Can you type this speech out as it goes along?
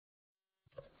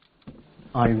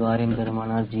ஆழ்வாரின்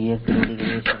பெருமானார் ஜிஎஸ்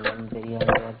திருவடிகளே சரணம்.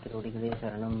 பெரியாழ்வார் திருவடிகளே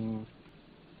சரணம்.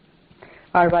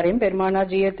 ஆழ்வாரின் பெருமானார்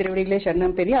ஜிஎஸ் திருவடிகளே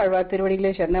சரணம். பெரியாழ்வார்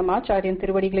திருவடிகளே சரணம். ஆச்சாரியன்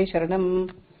திருவடிகளே சரணம்.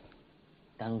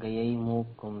 தங்கையை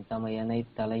மூக்கும் தமையனை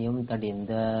தலையும்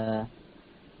தடிந்த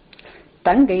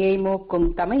தங்கையை மூக்கும்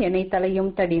தமையனை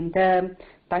தலையும் தடிந்த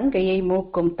தங்கையை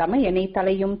மூக்கும் தமையனை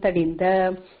தலையும் தடிந்த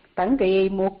தங்கையை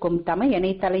மூக்கும்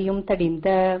தமையனை தலையும் தடிந்த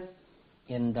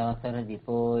எம் தாசரதி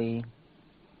போய்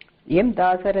எம்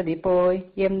தாசரதி போய்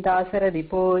எம் தாசரதி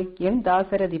போய் எம்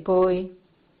தாசரதி போய்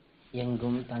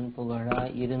எங்கும் தன்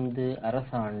புகழாய் இருந்து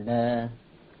அரசாண்ட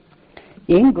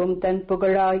எங்கும் தன்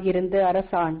புகழாயிருந்து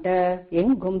அரசாண்ட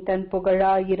எங்கும் தன்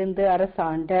புகழாயிருந்து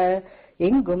அரசாண்ட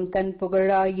எங்கும் தன்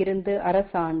புகழாயிருந்து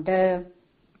அரசாண்ட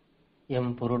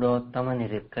எம் புருடோத்தமன்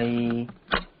இருக்கை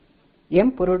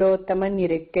எம் புருடோத்தமன்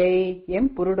இருக்கை எம்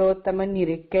புருடோத்தமன்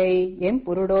இருக்கை எம்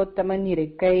புருடோத்தமன்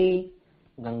இருக்கை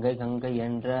கங்கை கங்கை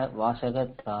என்ற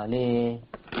வாசகத்தாலே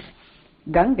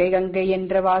கங்கை கங்கை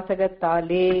என்ற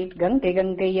வாசகத்தாலே கங்கை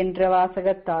கங்கை என்ற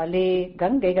வாசகத்தாலே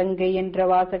கங்கை கங்கை என்ற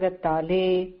வாசகத்தாலே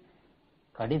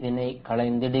கடிவினை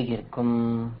களைந்திடுகிற்கும்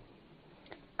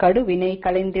கடுவினை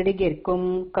களைந்திடுகிற்கும்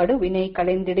கடுவினை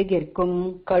களைந்திடுகிற்கும்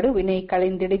கடுவினை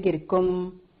களைந்திடுகிற்கும்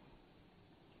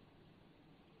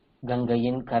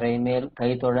கங்கையின் கரைமேல்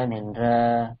கைதொழ நின்ற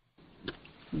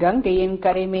கங்கையின்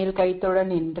கரைமேல் கைத்தொழ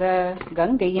நின்ற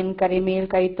கங்கையின் கரைமேல்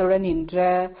கைத்தொழ நின்ற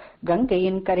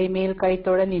கங்கையின் கரைமேல்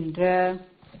கைத்தொழ நின்ற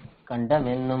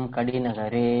கண்டமென்னும்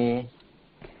கடிநகரே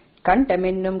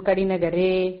கண்டமென்னும்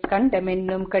கடிநகரே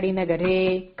கண்டமென்னும் கடிநகரே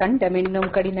கண்டமென்னும்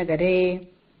கடிநகரே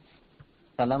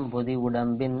தலம்பொதி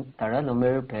உடம்பின்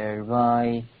தழலுமிழ்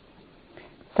பேழ்வாய்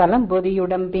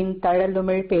சலம்பொதியுடம்பின்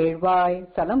தழலுமிழ் பேழ்வாய்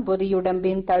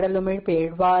சலம்பொதியுடம்பின் தழலுமிழ்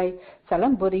பேழ்வாய்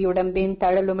சலம்பொதியுடம்பின்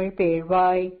தழலுமிழ்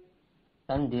பேழ்வாய்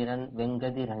சந்திரன்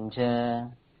வெங்கதிரஞ்ச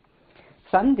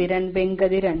சந்திரன்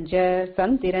வெங்கதிரஞ்ச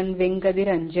சந்திரன்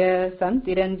வெங்கதிரஞ்ச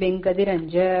சந்திரன்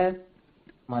வெங்கதிரஞ்ச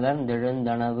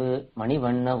மலர்ந்தெழுந்தனவு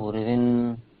மணிவண்ண உருவின்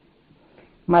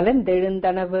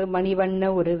மலர்ந்தெழுந்தனவு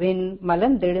மணிவண்ண உருவின்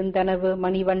மலர்ந்தெழுந்தனவு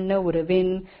மணிவண்ண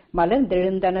உருவின்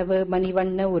மலர்ந்தெழுந்தனவு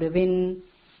மணிவண்ண உருவின்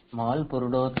மால்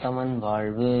புருடோத்தமன்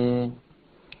வாழ்வு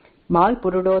மால்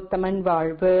புருடோத்தமன்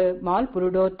வாழ்வு மால்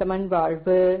புருடோத்தமன்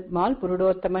வாழ்வு மால்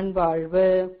புருடோத்தமன் வாழ்வு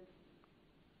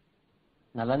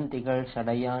நலந்திகள்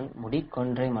சடையான்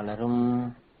முடிக்கொன்றை மலரும்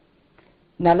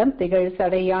நலம் திகழ்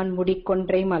சடையான்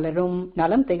முடிக்கொன்றை மலரும்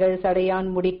நலம் திகழ் சடையான்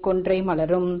முடிக்கொன்றை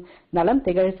மலரும் நலம்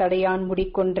திகழ் சடையான்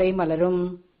முடிக்கொன்றை மலரும்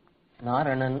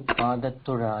நாரணன்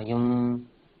பாதத்துழாயும்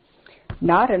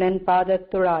நாரணன்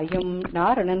பாதத்துழாயும்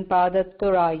நாரணன்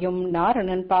பாதத்துழாயும்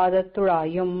நாரணன்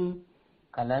பாதத்துழாயும்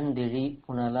கலந்திழி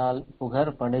புனலால்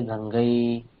புகர்படு கங்கை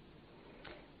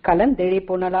கலந்திழி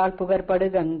புனலால் புகர்படு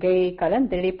கங்கை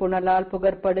கலந்திழி புனலால்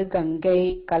புகர்படு கங்கை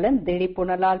கலந்திழி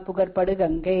புனலால் புகர்படு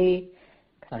கங்கை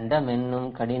கண்டமென்னும்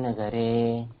கடிநகரே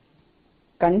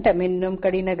கண்டமென்னும்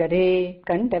கடிநகரே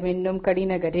கண்டமென்னும்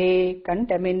கடிநகரே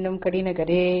கண்டமென்னும்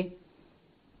கடிநகரே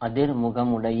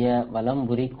அதிர்முகமுடைய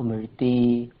வலம்புரி குமிழ்த்தி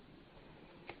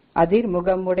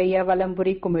அதிர்முகமுடைய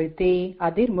வலம்புரி குமிழ்த்தி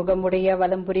அதிர்முகமுடைய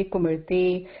வலம்புரி குமிழ்த்தி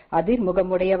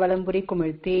அதிர்முகமுடைய வலம்புரி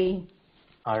குமிழ்த்தி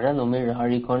அழலுமிழ்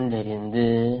ஆழிக்கொண்டெறிந்து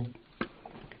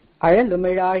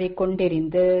அழலுமிழ்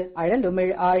ஆழிக்கொண்டெறிந்து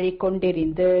அழலுமிழ்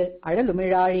ஆழிக்கொண்டெறிந்து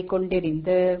அழலுமிழ்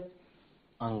ஆழிக்கொண்டெறிந்து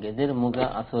அங்கெதிர்முக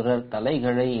அசுரர்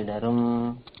தலைகளை இடரும்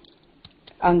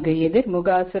அங்கு எதிர்முக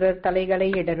அசுரர் தலைகளை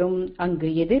இடரும் அங்கு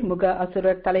எதிர்முக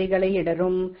அசுரர் தலைகளை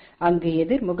இடரும் அங்கு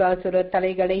எதிர்முக அசுரர்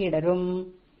தலைகளை இடரும்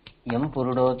எம்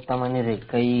புருடோத்தமன்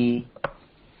இருக்கை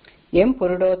எம்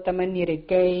புருடோத்தமன்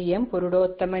இருக்கை எம்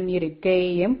புருடோத்தமன் இருக்கை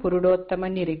எம்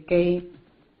புருடோத்தமன் இருக்கை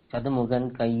சதுமுகன்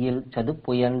கையில்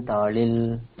சதுப்புயன் தாளில்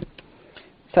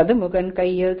சதுமுகன்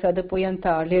கையில் சதுப்புயன்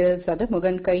தாளில்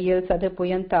சதுமுகன் கையில்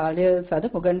சதுப்புயன் தாளில்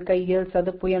சதுமுகன் கையில்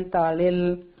சதுப்புயன் தாளில்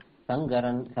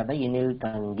சங்கரன் சடையினில்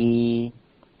தங்கி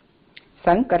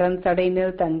சங்கரன்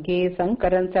சடையினில் தங்கி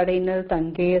சங்கரன் சடையினில்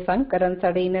தங்கி சங்கரன்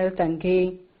சடையினில் தங்கி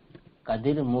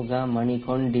கதிர்முக மணி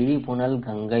கொண்டிழி புனல்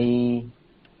கங்கை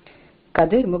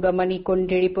கதிர்முகமணி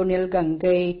கொண்டிழி புனல்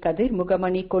கங்கை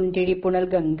கதிர்முகமணி கொண்டிழி புனல்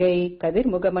கங்கை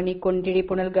கதிர்முகமணி கொண்டிழி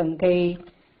புனல் கங்கை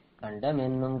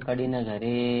கண்டமென்னும்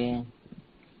கடிநகரே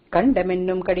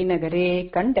கண்டமென்னும் கடிநகரே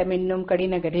கண்டமென்னும்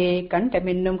கடிநகரே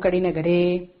கண்டமென்னும் கடிநகரே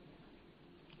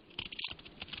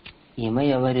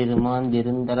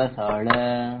இமையவரிருமாந்திருந்தர சாழ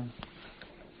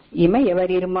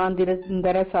இமையவர்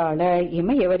இருமாந்திருந்தர சால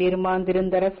இமையவர்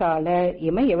இருமாந்திருந்தர சால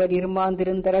இமையவர்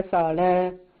இருமாந்திருந்தர சால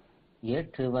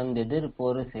ஏற்று வந்தெதிர்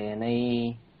பொரு சேனை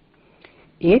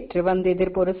ஏற்று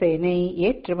வந்தெதிர் பொரு சேனை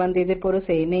ஏற்று வந்தெதிர் பொரு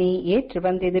சேனை ஏற்று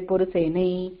வந்தெதிர் பொரு சேனை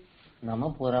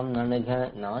நமபுரம் நணுக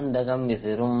நாந்தகம்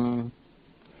விசிறும்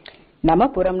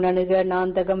நமபுறம் நணுக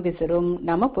நாந்தகம் விசிறும்.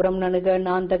 நமபுறம் நணுக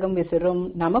நாந்தகம்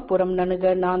விசிறும். நமபுறம்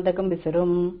நணுக நாந்தகம்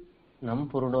விசிறும். நம்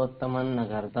புருடோத்தமன்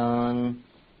நகர்தான்.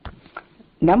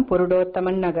 நம்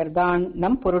புருடோத்தமன் நகர்தான்.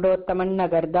 நம் புருடோத்தமன்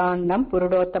நகர்தான். நம்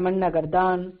புருடோத்தமன்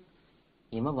நகர்தான்.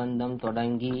 இமவந்தம்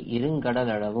தொடங்கி இருங்கடல்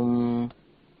அளவும்.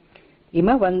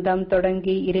 இமவந்தம்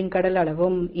தொடங்கி இருங்கடல்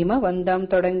அளவும். இமவந்தம்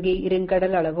தொடங்கி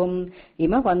இருங்கடல் அளவும்.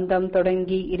 இமவந்தம்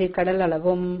தொடங்கி இருகடல்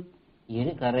அளவும்.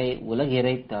 இருகரை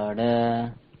உலகிரைத்தாட.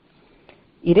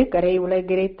 இருகரை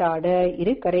உலகிரைத்தாட.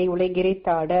 இருகரை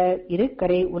உலகிரைத்தாட.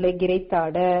 இருகரை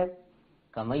உலகிரைத்தாட.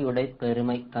 கமையுடை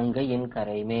பெருமை கங்கையின்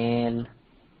கரைமேல்.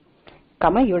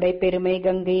 கமையுடை பெருமை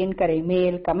கங்கையின்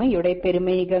கரைமேல். கமையுடை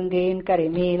பெருமை கங்கையின்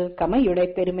கரைமேல். கமையுடை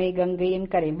பெருமை கங்கையின்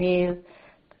கரைமேல்.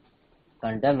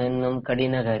 கண்டமென்னும்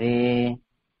கடிநகரே.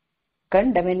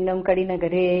 கண்டமென்னும்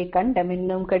கடிநகரே.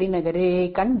 கண்டமென்னும் கடிநகரே.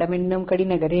 கண்டமென்னும்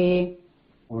கடிநகரே.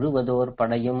 உழுவதோர்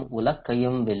படையும்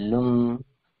உலக்கையும் வெல்லும்.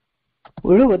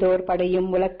 உழுவதோர்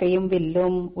படையும் உலக்கையும்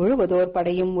வில்லும். உழுவதோர்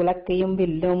படையும் உலக்கையும்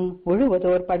வில்லும்.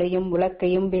 உழுவதோர் படையும்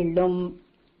உலக்கையும் வில்லும்.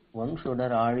 ஒன்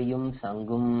சுடர் ஆழியும்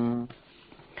சங்கும்.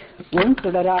 ஒன்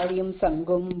சுடராழியும்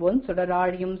சங்கும். ஒன்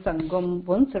சுடராழியும் சங்கும்.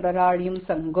 ஒன் சுடராழியும்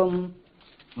சங்கும்.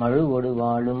 மழுவொடு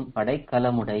வாழும்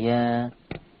படைக்கலமுடைய.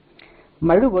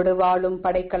 மழுவொடு வாழும்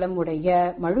படைக்கலம்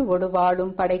உடைய. மழுவொடு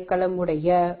வாழும் படைக்கலம்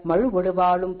உடைய. மழுவொடு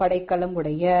வாழும் படைக்கலம்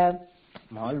உடைய.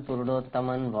 மால்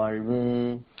புருடோத்தமன்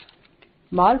வாழ்வு.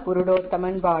 மால்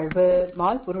புருடோத்தமன் வாழ்வு.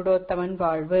 மால் புருடோத்தமன்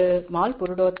வாழ்வு. மால்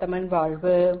புருடோத்தமன்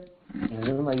வாழ்வு.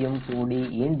 எழுமையும் கூடி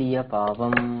ஈண்டிய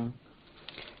பாவம்.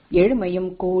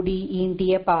 எழுமையும் கூடி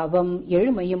ஈண்டிய பாவம்.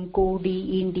 எழுமையும் கூடி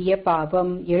ஈண்டிய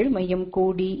பாவம். எழுமையும்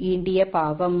கூடி ஈண்டிய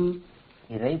பாவம்.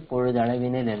 இறை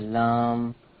பொழுதளவினில்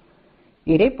எல்லாம்.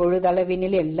 இறை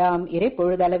பொழுதளவினில் எல்லாம். இறை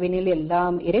பொழுதளவினில்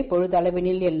எல்லாம். இறை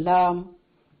பொழுதளவினில் எல்லாம்.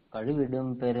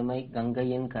 கழுவிடும் பெருமை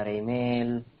கங்கையின்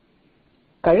கரைமேல்.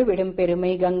 கழுவிடும்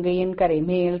பெருமை கங்கையின்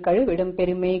கரைமேல். கழுவிடும்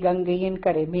பெருமை கங்கையின்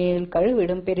கரைமேல்.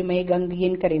 கழுவிடும் பெருமை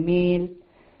கங்கையின் கரைமேல்.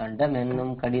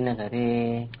 கண்டமென்னும் கடிநகரே.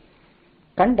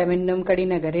 கண்டமென்னும்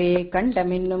கடிநகரே.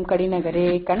 கண்டமென்னும் கடிநகரே.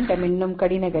 கண்டமென்னும்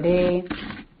கடிநகரே.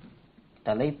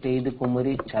 தலை பெய்து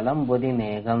குமுறி சலம்பொதி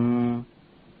மேகம்.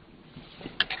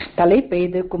 தலை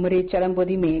பெய்து குமரி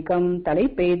சலம்பொதி மேகம். தலை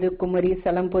பெய்து குமரி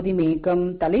சலம்பொதி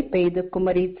மேகம். தலை பெய்து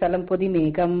குமரி சலம்பொதி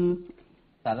மேகம்.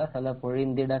 சலசல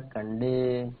பொழிந்திடக்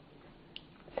கண்டு.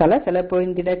 சலசல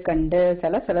பொழிந்திடக் கண்டு.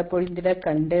 சலசல பொழிந்திடக்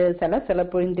கண்டு. சலசல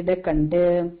பொழிந்திடக்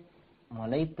கண்டு.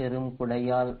 மலை பெரும்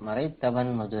குடையால்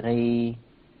மறைத்தவன் மதுரை.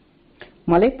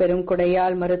 மலை பெரும்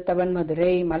குடையால் மறுத்தவன்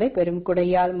மதுரை. மலை பெரும்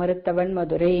குடையால் மறுத்தவன்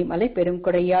மதுரை. மலை பெரும்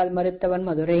குடையால் மறுத்தவன்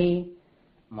மதுரை.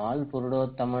 மால்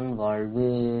புருடோத்தமன்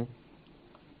வாழ்வு.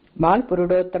 மால்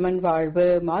புருடோத்தமன்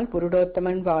வாழ்வு. மால்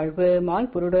புருடோத்தமன் வாழ்வு. மால்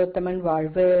புருடோத்தமன்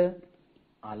வாழ்வு.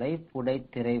 அலைப்புடை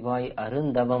திரைவாய்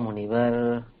அருந்தவ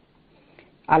முனிவர்.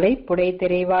 அலைப்புடை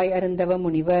திரைவாய் அருந்தவ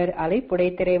முனிவர். அலைப்புடை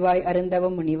திரைவாய்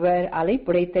அருந்தவ முனிவர்.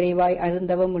 அலைப்புடை திரைவாய்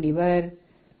அருந்தவ முனிவர்.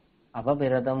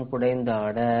 அவபிரதம்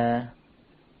குடைந்தாட.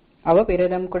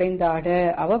 அவபிரதம்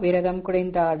குடைந்தாட. அவபிரதம்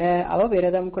குடைந்தாட.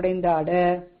 அவபிரதம் குடைந்தாட.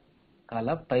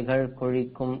 கலப்பைகள்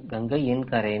கொழிக்கும் கங்கையின்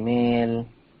கரைமேல்.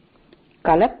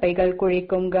 கலப்பைகள்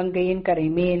குழிக்கும் கங்கையின்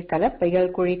கரைமேல்.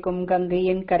 கலப்பைகள் குழிக்கும்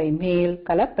கங்கையின் கரைமேல்.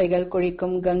 கலப்பைகள்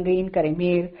குழிக்கும் கங்கையின்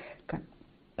கரைமேல்.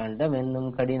 கண்டமென்னும்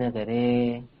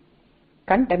கடிநகரே.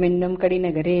 கண்டமென்னும்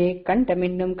கடிநகரே.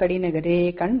 கண்டமென்னும் கடிநகரே.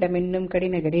 கண்டமென்னும்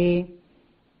கடிநகரே.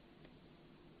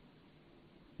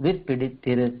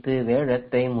 விற்பிடித்திருத்து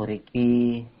வேழத்தை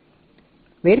முறுக்கி.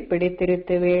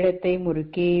 விற்பிடித்திருத்து வேழத்தை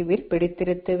முறுக்கி.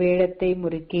 விற்பிடித்திருத்து வேழத்தை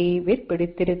முறுக்கி.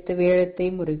 விற்பிடித்திருத்து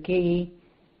வேழத்தை முறுக்கி.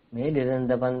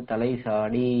 மேலிருந்தவன் தலை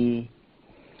சாடி.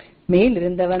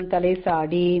 மேலிருந்தவன் தலை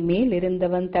சாடி.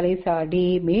 மேலிருந்தவன் தலை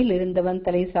சாடி. மேலிருந்தவன்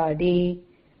தலை சாடி.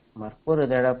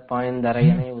 மற்பொருதழப்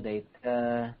பாய்ந்தரையனை உதைத்த.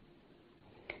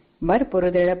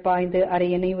 மற்பொருதெழப் பாய்ந்து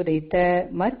அரையனை உதைத்த.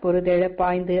 மற்பொருதெழப்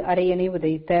பாய்ந்து அரையனை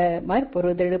உதைத்த.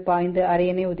 மற்பொருதெழு பாய்ந்து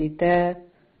அரையனை உதைத்த.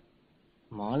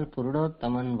 மால்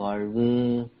புருடோத்தமன் வாழ்வு.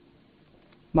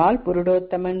 மால்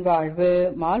புருடோத்தமன்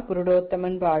வாழ்வு. மால்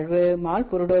புருடோத்தமன் வாழ்வு. மால்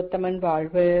புருடோத்தமன்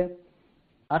வாழ்வு.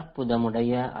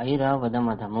 அற்புதமுடைய ஐராவத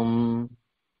மதமும்.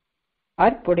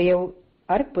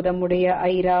 அற்புதமுடைய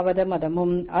ஐராவத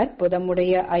மதமும்.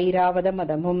 அற்புதமுடைய ஐராவத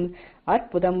மதமும்.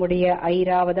 அற்புதமுடைய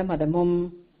ஐராவத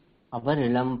மதமும்.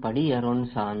 அவரிளம் படியருண்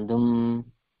சாந்தும்.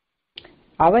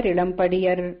 அவரிளம்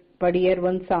படியர்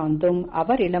ஒன் சாந்தும்.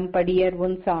 அவரிளம் படியர்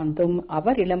ஒன் சாந்தும்.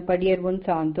 அவரிளம் படியர் ஒன்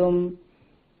சாந்தும்.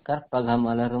 கற்பக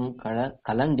மலரும்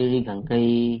கலந்திழி கங்கை.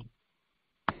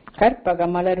 கற்பக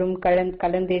மலரும்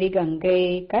கலந்திழி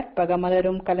கங்கை. கற்பக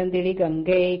மலரும் கலந்திழி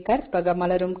கங்கை. கற்பக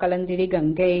மலரும் கலந்திழி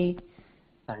கங்கை.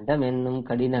 கண்டமென்னும்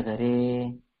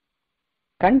கடிநகரே.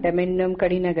 கண்டமென்னும்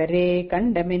கடிநகரே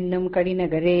கண்டமென்னும்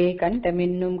கடிநகரே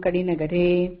கண்டமென்னும் கடிநகரே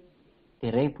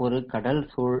திரைப்பொரு கடல்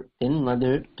சூழ்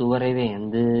தென்மதில்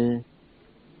துவரைவேந்து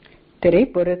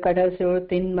திரைப்பொரு கடல் சூழ்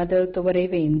தின்மதில் துவரை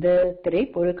வேந்து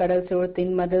திரைப்பொரு கடல் சூழ்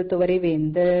தின்மதில் துவரை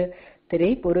வேந்து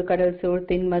திரைப்பொரு கடல் சூழ்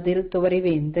தின்மதில் துவரை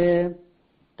வேந்து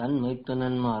தன்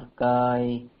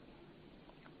மைத்துனன்மார்க்காய்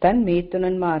தன்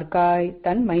மைத்துனன்மார்க்காய்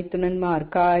தன்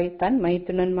மைத்துனன்மார்க்காய் தன்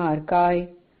மைத்துனன்மார்க்காய்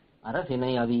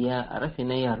அரசினை அவிய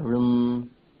அரசினை அருளும்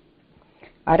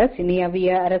அரசினை அவிய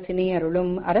அரசினை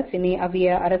அருளும் அரசினை அவிய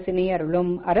அரசினை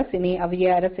அருளும் அரசினை அவிய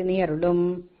அரசினை அருளும்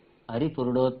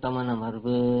அரிபுருடோத்தமன்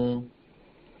அமர்வு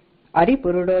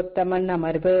அரிபுருடோத்தமன்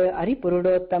அமர்வு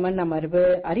அரிபுருடோத்தமன் அமர்வு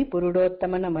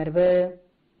அரிபுருடோத்தமன் அமர்வு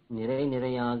நிறை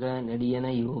நிறையாக நெடியன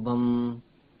யூபம்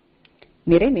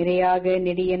நிறை நிறையாக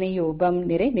நெடியன யோபம்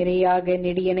நிறை நிறையாக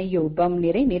நெடியன யோபம்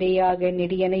நிறை நிறையாக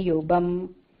நெடியன யோபம்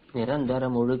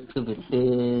நிரந்தரம் ஒழுக்கு விட்டு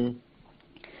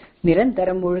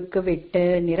நிரந்தரம் ஒழுக்கு விட்டு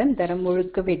நிரந்தரம்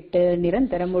ஒழுக்கு விட்டு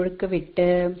நிரந்தரம் ஒழுக்கு விட்டு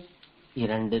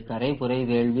இரண்டு கரைபுரை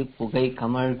வேள்வி புகை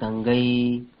கமல் கங்கை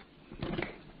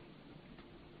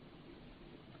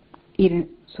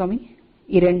சுவாமி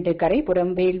இரண்டு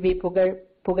கரைபுறம் வேள்வி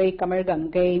புகை கமல்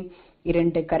கங்கை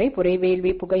இரண்டு கரைபுரை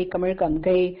வேள்வி புகை கமல்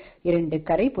கங்கை இரண்டு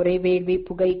கரைபுரை வேள்வி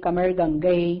புகை கமல்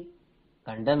கங்கை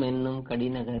கண்டமென்னும்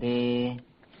கடிநகரே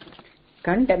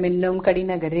கண்டமென்னும்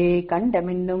கடிநகரே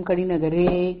கண்டமென்னும் கடிநகரே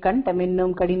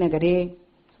கண்டமென்னும் கடிநகரே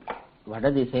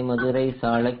வடதிசை மதுரை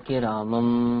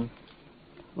சாளக்கிராமம்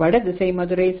வடதிசை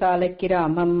மதுரை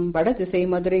சாலக்கிராமம் வடதிசை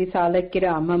மதுரை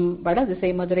சாலக்கிராமம்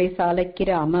வடதிசை மதுரை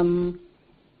சாலக்கிராமம்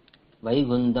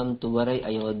வைகுந்தம் துவரை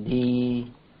அயோத்தி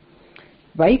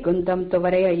வைகுந்தம்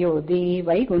துவரை அயோத்தி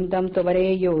வைகுந்தம் துவரை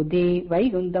அயோத்தி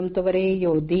வைகுந்தம் துவரை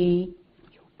அயோத்தி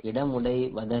இடமுடை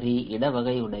வதரி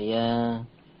இடவகை உடைய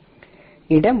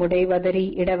இடமுடை வதரி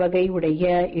இடவகை உடைய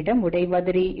இடமுடை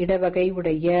வதரி இடவகை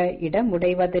உடைய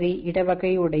இடமுடை வதரி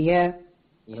இடவகை உடைய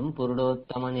எம்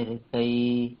புருடோத்தமன் இருக்கை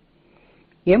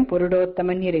எம்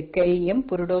புருடோத்தமன் இருக்கை எம்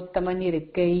புருடோத்தமன்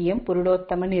இருக்கை எம்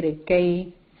புருடோத்தமன் இருக்கை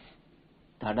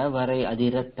தடவரை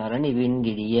அதிர தரணி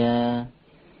விண்கிடிய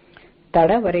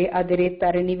தடவரை அதிரி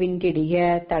தரணி விண்டிடிய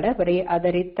தடவரை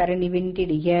அதரி தரணி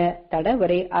விண்டிடிய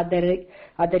தடவரை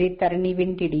அதரி தரணி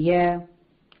விண்டிடிய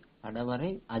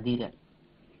தடவரை அதிர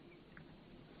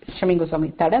ஷமிங்கோ சுவாமி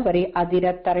தடவரை அதிர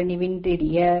தரணி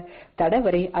விண்டிடிய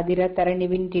தடவரை அதிர தரணி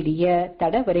விண்டிடிய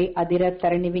தடவரை அதிர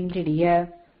தரணி விண்டிடிய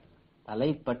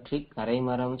தலைப்பற்றி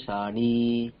கரைமரம் சாடி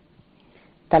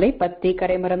தலைப்பத்தி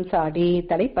கரைமரம் சாடி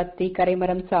தலைப்பத்தி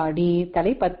கரைமரம் சாடி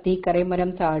தலைப்பத்தி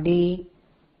கரைமரம் சாடி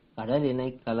கடலினை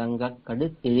கலங்க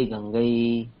கடுத்திழி கங்கை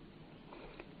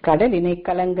கடலினை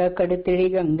கலங்க கடுத்திழி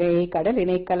கங்கை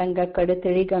கடலினை கலங்க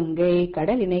கடுத்திழி கங்கை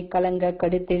கடலினை கலங்க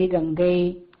கடுத்திழி கங்கை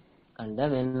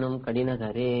கண்டமென்னும்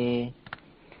கடிநகரே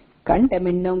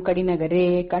கண்டமென்னும் கடிநகரே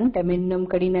கண்டமென்னும்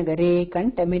கடிநகரே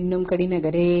கண்டமென்னும்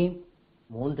கடிநகரே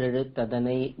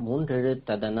மூன்றெழுத்ததனை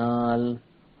மூன்றெழுத்ததனால்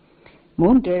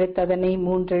மூன்றெழுத்ததனை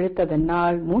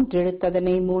மூன்றெழுத்ததனால்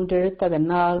மூன்றெழுத்ததனை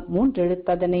மூன்றெழுத்ததனால்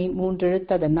மூன்றெழுத்ததனை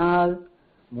மூன்றெழுத்ததனால்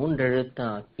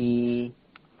மூன்றெழுத்தாக்கி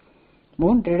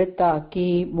மூன்றெழுத்தாக்கி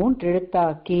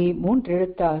மூன்றெழுத்தாக்கி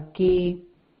மூன்றெழுத்தாக்கி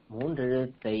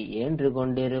மூன்றெழுத்தை ஏன்று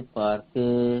கொண்டிருப்பார்க்கு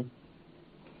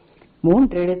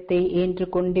மூன்றெழுத்தை ஏன்று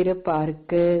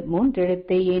கொண்டிருப்பார்க்கு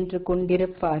மூன்றெழுத்தை ஏன்று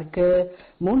கொண்டிருப்பார்க்கு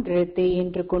மூன்றெழுத்தை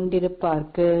ஏன்று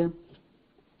கொண்டிருப்பார்க்கு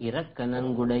இரக்க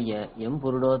நன்குடைய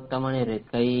எம்புருடோத்தமன்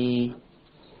இருக்கை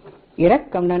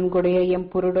இரக்கம் நன்குடைய எம்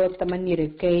புருடோத்தமன்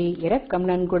இருக்கை இரக்கம்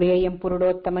நன்குடைய எம்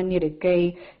புருடோத்தமன் இருக்கை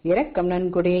இரக்கம்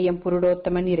நன்குடைய எம்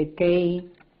புருடோத்தமன் இருக்கை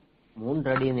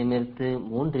மூன்றடி நிமிர்த்து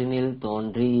மூன்றினில்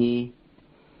தோன்றி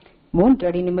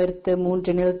மூன்றடி நிமிர்த்து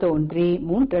மூன்றினில் தோன்றி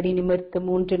மூன்றடி நிமிர்த்து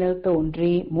மூன்றினில் தோன்றி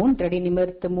மூன்றடி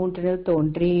நிமிர்த்து மூன்றினில்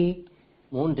தோன்றி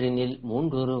மூன்றினில்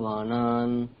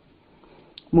மூன்றுருவானான்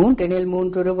மூன்றினில்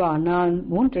மூன்றுருவானான்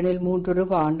மூன்றினில்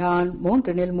மூன்றுருவானான்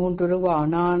மூன்றினில்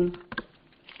மூன்றுருவானான்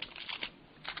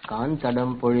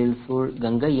காந்தடம் பொழில் சூழ்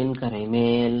கங்கையின்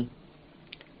கரைமேல்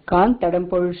காந்தடம்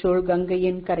பொழில்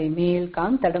கங்கையின் கரைமேல்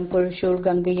காந்தடம் பொழில்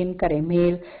கங்கையின்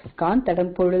கரைமேல்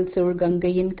காந்தடம் பொழில் சூழ்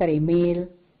கங்கையின் கரைமேல்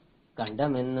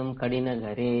கண்டமென்னும்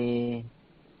கடிநகரே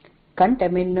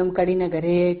கண்டமென்னும்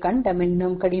கடிநகரே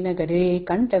கண்டமென்னும் கடிநகரே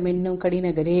கண்டமென்னும்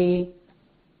கடிநகரே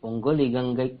பொங்கொலி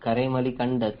கங்கை கரைமலி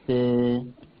கண்டத்து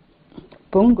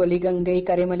பொங்கொலி கங்கை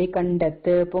கரைமலி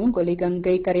கண்டத்து பொங்கொலி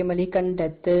கங்கை கரைமலி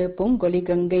கண்டத்து பொங்கொலி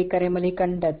கங்கை கரைமலி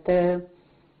கண்டத்து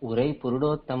உரை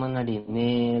புருடோத்தமன்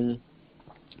அடிமேல்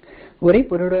உரை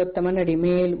புருடோத்தமன்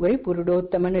அடிமேல் உரை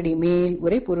புருடோத்தமன் அடிமேல்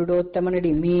உரை புருடோத்தமன்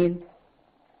அடிமேல்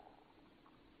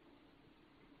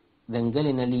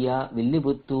வெங்கலி Naliya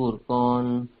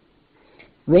வில்லிபுத்தூர்கோன்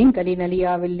வெங்கலி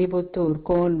Naliya Villiputhur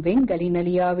cone வெங்கலி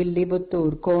Naliya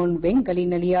Villiputhur cone வெங்கலி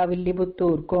Naliya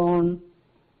Villiputhur cone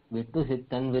விட்டு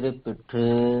சித்தன் விருப்பிற்று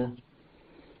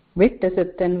விட்டு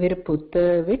சித்தன் விருப்புத்து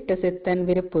விட்டு சித்தன்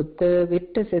விருப்புத்து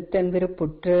விட்டு சித்தன்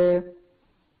விருப்புற்று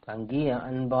தங்கிய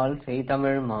அன்பால்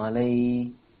செய்தமிழ் மாலை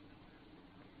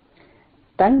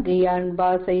தங்கிய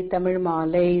அன்பால் செய் தமிழ்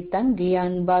மாலை தங்கிய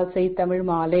அன்பால் செய் தமிழ்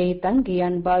மாலை தங்கிய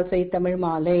அன்பால் செய் தமிழ்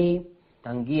மாலை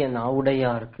தங்கிய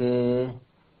நாவுடையார்க்கு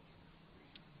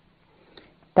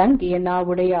தங்கிய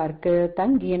நாவுடையார்க்கு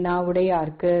தங்கிய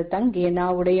நாவுடையார்க்கு தங்கிய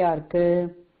நாவுடையார்க்கு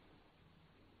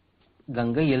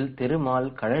கங்கையில் திருமால்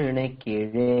கடலினை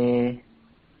கீழே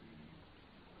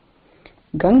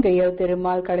கங்கையில்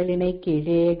திருமால் கடலினை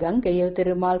கீழே கங்கையில்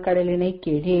திருமால் கடலினை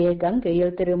கீழே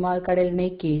கங்கையில் திருமால் கடலினை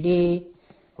கீழே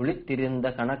குளித்திருந்த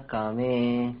கணக்காமே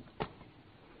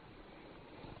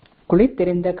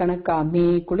குளித்திருந்த கணக்காமே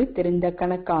குளித்திருந்த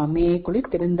கணக்காமே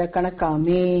குளித்திருந்த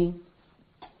கணக்காமே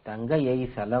தங்கையை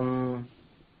சலம்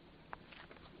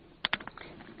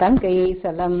தங்கையை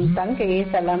சலம் தங்கையை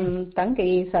சலம்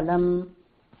தங்கையை சலம்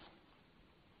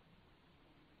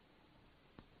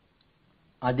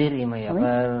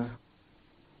அதிரிமையவர்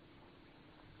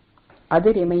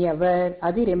அதிரிமையவர்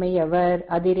அதிரிமையவர்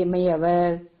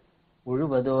அதிரிமையவர்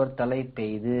உழுவதோர் தலை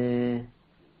பெய்து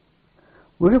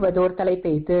உழுவதோர் தலை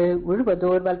பெய்து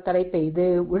உழுவதோர் தலை பெய்து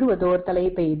உழுவதோர் தலை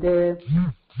பெய்து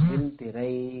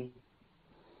வில்திரை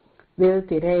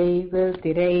வில்திரை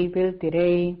வில்திரை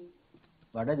வில்திரை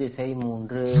வடதிசை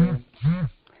மூன்று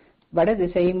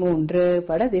வடதிசை மூன்று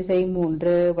வடதிசை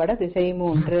மூன்று வடதிசை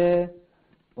மூன்று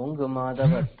பொங்கு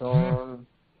மாதவத்தோன்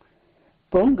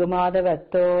பொங்கு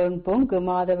மாதவத்தோன் பொங்கு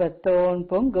மாதவத்தோன்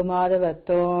பொங்கு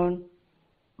மாதவத்தோன்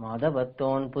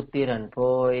மாதவத்தோன் புத்திரன்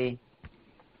போய்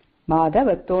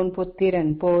மாதவத்தோன்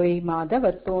புத்திரன் போய்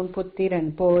மாதவத்தோன்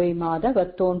புத்திரன் போய்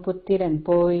மாதவத்தோன் புத்திரன்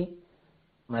போய்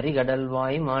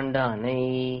மறிகடல்வாய் மாண்டானை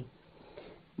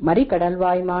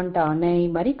மறிகடல்வாய் மாண்டானை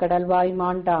மறிகடல்வாய்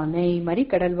மாண்டானை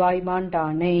மறிகடல்வாய்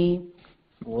மாண்டானை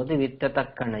ஓதுவித்த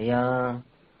தக்கணையா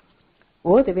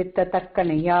ஓதுவித்த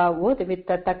தக்கனையா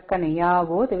ஓதுவித்த தக்கனையா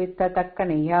ஓதுவித்த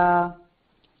தக்கனையா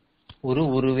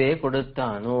உருவே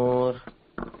கொடுத்தானோர்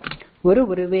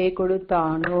உருவே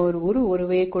கொடுத்தானோர்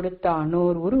உருவே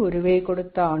கொடுத்தானோர் உருவே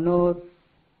கொடுத்தானோர்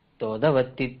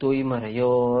தோதவத்தி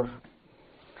தூய்மறையோர்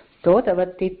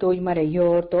தோதவத்தி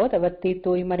தூய்மறையோர் தோதவத்தி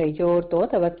தூய்மறையோர்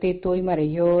தோதவத்தி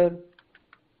தூய்மறையோர்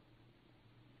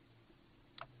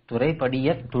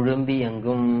துறைப்படிய துழும்பி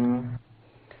எங்கும்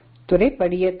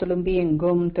துறைப்படிய துளும்பி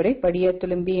எங்கும் துறைப்படிய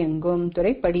துளும்பி எங்கும்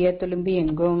துறைப்படிய துளும்பி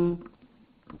எங்கும்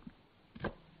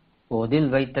போதில்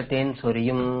வைத்த தேன்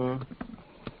சொரியும்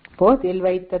போதில்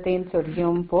வைத்த தேன்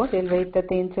சொரியும் போதில் வைத்த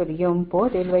தேன் சொரியும்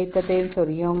போதில் வைத்த தேன்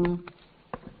சொரியும்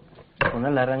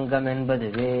புனலரங்கம்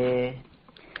என்பதுவே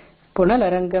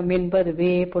புனலரங்கம்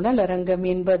என்பதுவே புனலரங்கம்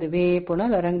என்பதுவே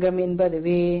புனலரங்கம்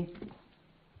என்பதுவே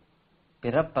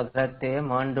பிறப்பகத்தே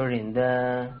மாண்டொழிந்த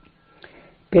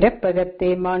பிறப்பகத்தே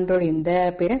மாண்டொழிந்த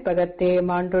பிறப்பகத்தே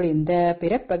மாண்டொழிந்த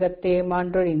பிறப்பகத்தே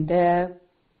மாண்டொழிந்த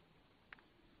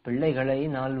பிள்ளைகளை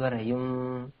நால்வரையும்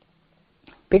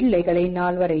பிள்ளைகளை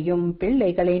நால்வரையும்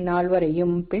பிள்ளைகளை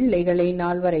நால்வரையும் பிள்ளைகளை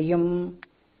நால்வரையும்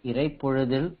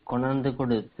இறைப்பொழுதில் கொணர்ந்து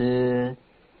கொடுத்து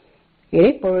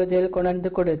இறைப்பொழுதில் கொணர்ந்து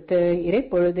கொடுத்து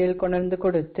இறைப்பொழுதில் கொணர்ந்து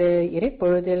கொடுத்து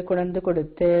இறைப்பொழுதில் கொணர்ந்து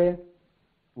கொடுத்து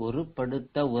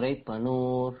ஒருபடுத்த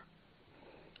உரைப்பனூர்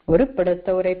ஒருபடுத்த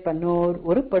உரைப்பனூர்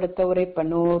ஒருபடுத்த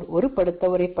உரைப்பனூர் ஒருபடுத்த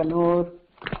உரைப்பனூர்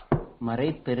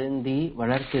மறைப்பெருந்தி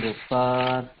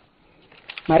வளர்த்திருப்பார்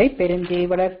மறைப்பெருந்தி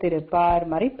வளர்த்திருப்பார்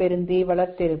மறைப்பெருந்தி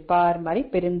வளர்த்திருப்பார்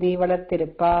மறைப்பெருந்தி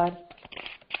வளர்த்திருப்பார்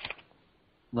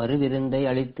வருவிருந்தை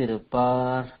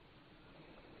அளித்திருப்பார்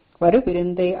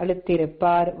வருவிருந்தை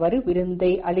அளித்திருப்பார்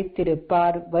வருவிருந்தை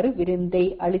அளித்திருப்பார் வருவிருந்தை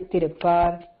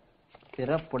அளித்திருப்பார்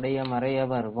சிறப்புடைய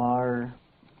மறையவர் வாழ்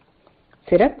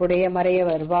சிறப்புடைய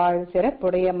மறையவர் வாழ்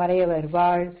சிறப்புடைய மறையவர்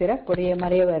வாழ் சிறப்புடைய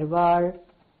மறையவர் வாழ்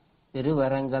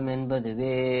திருவரங்கம்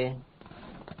என்பதுவே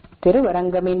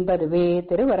திருவரங்கம் என்பதுவே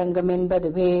திருவரங்கம்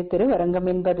என்பதுவே திருவரங்கம்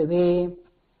என்பதுவே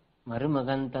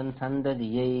மருமகன் தன்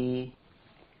சந்ததியை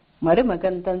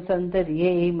மருமகன் தன்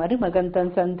சந்ததியை மருமகன்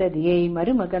தன் சந்ததியை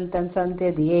மருமகன் தன்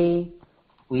சந்ததியை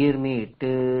உயிர்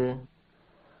மீட்டு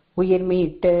உயிர்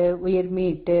மீட்டு உயிர்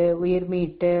மீட்டு உயிர்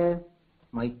மீட்டு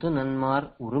மைத்து நன்மார்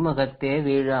உருமகத்தே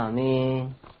வீழாமே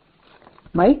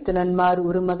மைத்து நன்மார்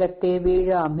உருமகத்தே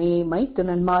வீழாமே மைத்து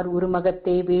நன்மார்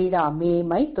உருமகத்தே வீழாமே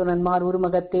மைத்து நன்மார்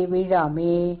உருமகத்தே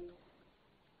வீழாமே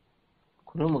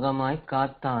குருமுகமாய்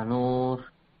காத்தானோர்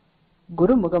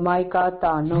குருமுகமாய்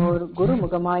காத்தானோர்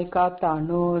குருமுகமாய்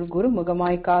காத்தானோர்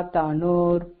குருமுகமாய்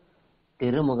காத்தானோர்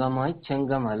திருமுகமாய்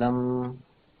செங்கமலம்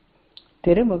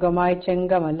திருமுகமாய்ச்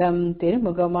செங்கமலம்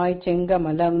திருமுகமாய்ச்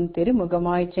செங்கமலம்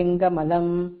திருமுகமாய்ச்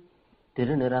செங்கமலம்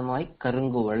திருநிறமாய்க்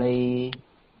கருங்குவளை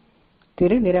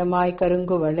திருநிறமாய்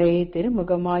கருங்குவளை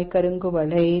திருமுகமாய்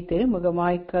கருங்குவளை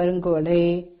திருமுகமாய் கருங்குவளை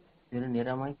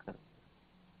திருநிறமாய்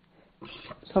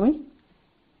சுவாமி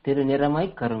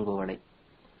திருநிறமாய் கருங்குவளை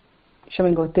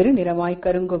ஷமிங்கோ திருநிறமாய்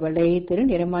கருங்குவளை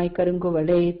திருநிறமாய்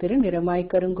கருங்குவளை திருநிறமாய்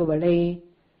கருங்குவளை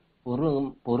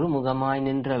ஒருமுகமாய்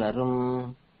நின்றலரும்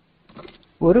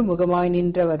ஒரு முகமாய்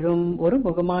நின்றவரும் ஒரு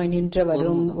முகமாய்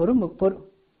நின்றவரும்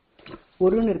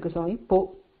ஒருன்னு இருக்கு சுவாமி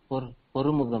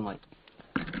பொறுமுகமாய்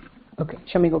ஓகே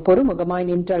ஷமிங்கோ பொறுமுகமாய்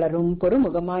நின்றலரும்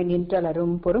பொறுமுகமாய்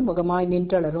நின்றலரும் பொறுமுகமாய்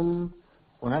நின்றலரும்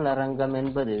புனலரங்கம்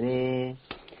என்பதுவே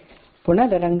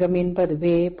புனலரங்கம்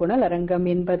என்பதுவே புனலரங்கம்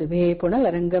என்பதுவே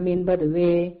புனலரங்கம்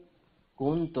என்பதுவே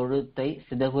கூந்தொழுத்தை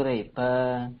சிதகுரைப்ப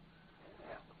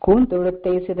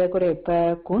கூந்தொழுத்தை சிதகுரைப்ப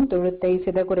கூந்தொழுத்தை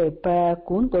சிதகுரைப்ப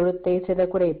கூந்தொழுத்தை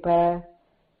சிதகுரைப்ப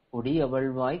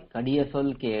கொடியவள்வாய் கடிய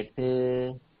சொல் கேட்டு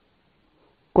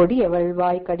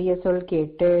கொடியவள்வாய் கடிய சொல்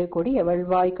கேட்டு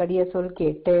கொடியவள்வாய் கடிய சொல்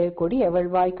கேட்டு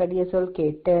கொடியவள்வாய் கடிய சொல்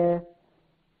கேட்டு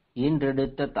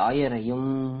ஈன்றெடுத்த தாயரையும்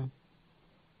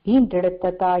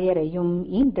ஈன்றெடுத்த தாயரையும்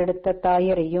ஈன்றெடுத்த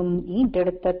தாயரையும்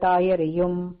ஈன்றெடுத்த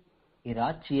தாயரையும்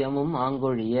இராச்சியமும்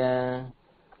ஆங்கொழிய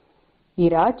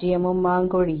இராஜ்யமும்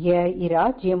ஆங்கொழிய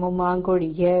இராஜ்யமும்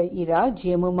ஆங்கொழிய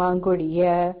இராஜ்யமும் ஆங்கொழிய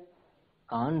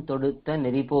கான் தொடுத்த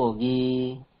நெறிபோகி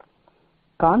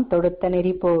கான் தொடுத்த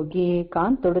நெறி போகி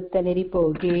கான் தொடுத்த நெறி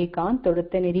போகி கான்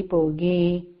தொடுத்த நெறி போகி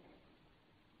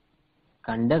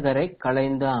கண்டகரை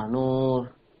களைந்த அனூர்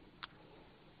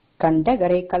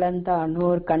கண்டகரை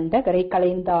கலந்தானூர் கண்டகரை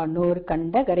கலைந்தானூர்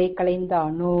கண்டகரை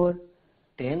கலைந்தானூர்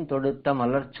தேன் தொடுத்த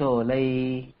மலர்ச்சோலை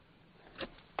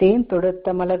தேன்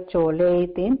தொடுத்த மலர்ச்சோலை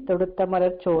தேன் தொடுத்த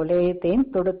மலர்ச்சோலை தேன்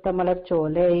தொடுத்த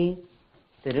மலர்ச்சோலை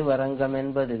திருவரங்கம்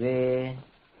என்பதுவே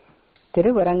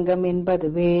திருவரங்கம்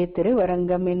என்பதுவே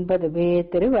திருவரங்கம் என்பதுவே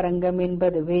திருவரங்கம்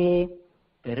என்பதுவே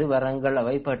பெருவரங்கள்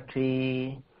அவை பற்றி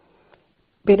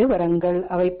பெருவரங்கள்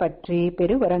அவை பற்றி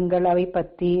பெருவரங்கள் அவை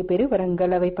பற்றி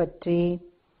பெருவரங்கள் அவை பற்றி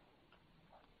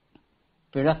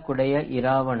பிழக்குடைய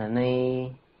இராவணனை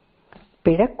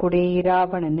பிழக்குடைய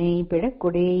இராவணனை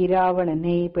பிழக்குடைய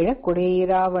இராவணனை பிழக்குடைய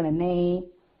இராவணனை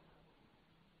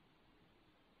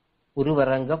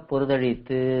உருவரங்க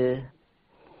பொருதழித்து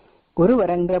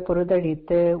உருவரங்க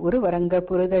பொருதழித்து உருவரங்க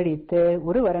பொருதழித்து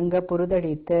உருவரங்க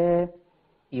பொருதழித்து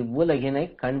இவ்வுலகினை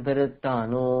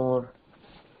கண்பெருத்தானோர்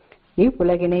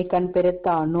இவ்வுலகினை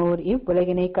கண்பெருத்தானோர்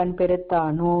இவ்வுலகினை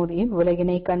கண்பெருத்தானோர்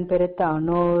இவ்வுலகினை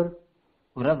கண்பெருத்தானோர்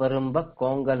குறவரும்ப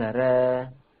கோங்கலர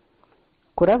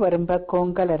குறவரும்ப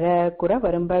கோங்கலர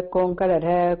குறவரும்ப கோங்கலர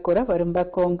குறவரும்ப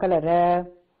கோங்கலர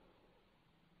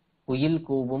குயில்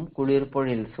கூவும்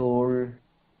குளிர்பொழில் சூழ்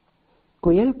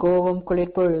குயில் கோவும்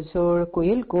குளிர்பொழில் சூழ்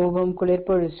குயில் கோவும்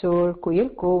குளிர்பொழில் சூழ்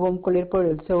குயில் கோவும்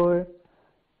குளிர்பொழில் சூழ்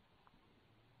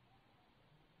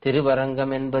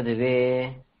திருவரங்கம் என்பதுவே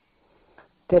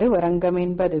திருவரங்கம்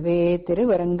என்பதுவே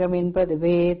திருவரங்கம்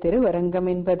என்பதுவே திருவரங்கம்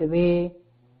என்பதுவே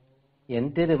என்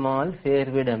Thirumal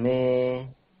சேர்விடமே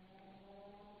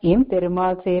M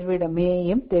Thirumal சேர்விடமே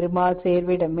M Thirumal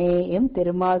சேர்விடமே M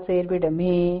Thirumal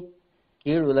சேர்விடமே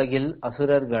கீழ் உலகில்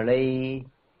அசுரர்களை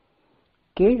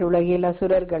கீழுலகில்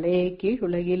அசுரர்களே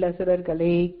கீழுலகில்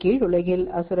அசுரர்களே கீழுலகில்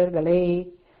அசுரர்களே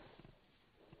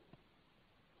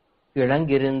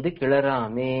கிழங்கிருந்து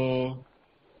கிளராமே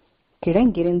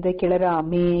கிழங்கிருந்து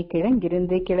கிளராமே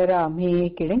கிழங்கிருந்து கிளராமே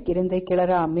கிழங்கிருந்து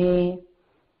கிளராமே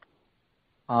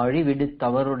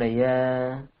ஆழிவிடுத்தவருடைய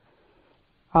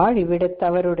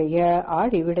ஆழிவிடுத்தவருடைய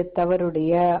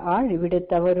ஆழிவிடுத்தவருடைய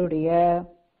ஆழிவிடுத்தவருடைய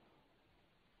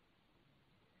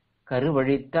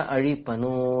கருவழித்த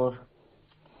அழிப்பனூர்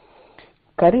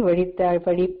கருவழித்த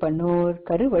வழிப்பனூர்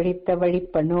கருவழித்த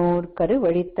வழிப்பனூர்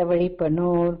கருவழித்த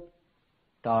வழிப்பனூர்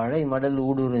தாழை மடல்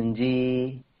ஊடுருஞ்சி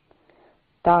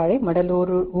தாழை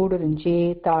மடலூர் ஊடுருஞ்சி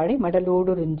தாழை மடல்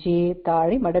ஊடுருஞ்சி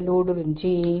தாழை மடல்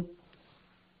ஊடுருஞ்சி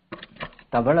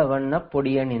தவள வண்ண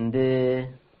பொடியணிந்து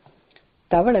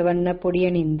தவள வண்ண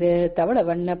பொடியணிந்து தவள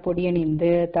வண்ண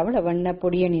பொடியணிந்து தவள வண்ண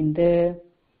பொடியணிந்து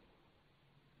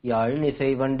யாழினிசை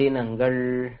வண்டினங்கள்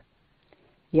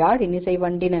யாழினிசை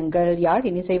வண்டினங்கள்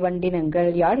யாழினிசை வண்டினங்கள்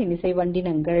யாழினிசை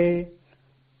வண்டினங்கள்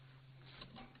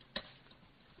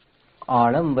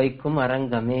ஆழம் வைக்கும்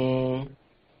அரங்கமே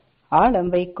ஆழம்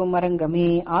வைக்கும் அரங்கமே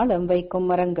ஆழம் வைக்கும்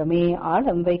அரங்கமே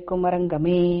ஆழம் வைக்கும்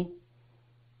அரங்கமே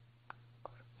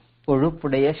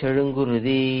கொழுப்புடைய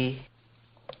செழுங்குருதி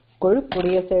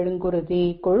கொழுப்புடைய செழுங்குருதி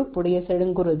கொழுப்புடைய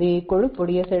செழுங்குருதி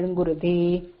கொழுப்புடைய செழுங்குருதி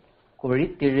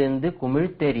கொழித்தெழுந்து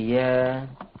குமிழ்த்தெரிய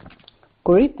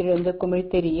குழித்தெழுந்து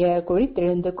குமிழ்த்தெரிய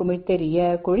குழித்தெழுந்து குமிழ்த்தெரிய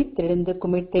குழித்தெழுந்து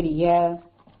குமிழ்த்தெரிய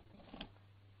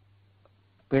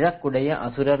பிழக்குடைய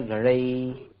அசுரர்களை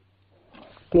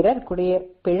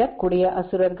பிழக்குடைய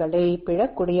அசுரர்களை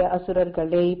பிழக்குடைய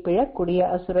அசுரர்களை பிழக்குடைய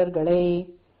அசுரர்களை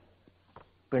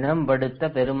பிணம்படுத்த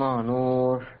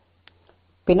பெருமானோர்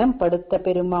பிணம்படுத்த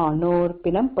பெருமானோர்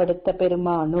பிணம்படுத்த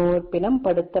பெருமானோர்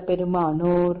பிணம்படுத்த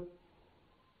பெருமானோர்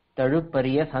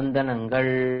தழுப்பரிய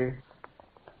சந்தனங்கள்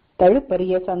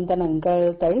தழுப்பரிய சந்தனங்கள்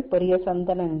தழுப்பரிய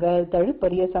சந்தனங்கள்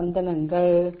தழுப்பரிய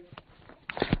சந்தனங்கள்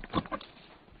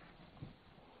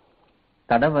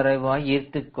தடவரைவாய்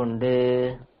ஈர்த்துக் கொண்டு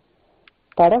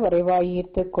தடவரைவாய்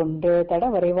ஈர்த்துக் கொண்டு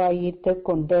தடவரைவாய் ஈர்த்துக்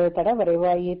கொண்டு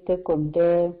தடவரைவாய் ஈர்த்துக் கொண்டு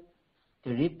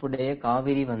திழிப்புடைய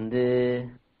காவிரி வந்து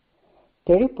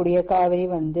தெளிப்புடைய காவிரி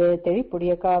வந்து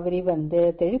தெளிப்புடைய காவிரி வந்து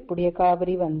தெளிப்புடைய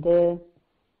காவிரி வந்து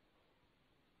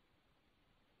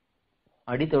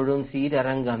அடிதொழும்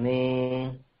சீரரங்கமே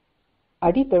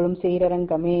அடித்தொழும்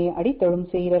சீரரங்கமே அடித்தொழும்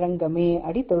சீரரங்கமே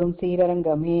அடித்தொழும்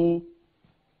சீரரங்கமே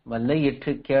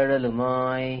வல்லையிற்று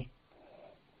கேழலுமாய்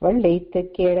வல்லைத்து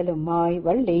கேழலுமாய்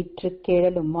வல்லைற்று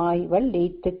கேழலுமாய்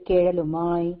வல்லைத்து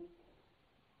கேழலுமாய்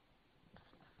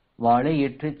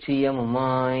வாழையிற்று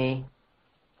சீயமுமாய்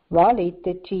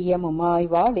வாழைத்து சீயமுமாய்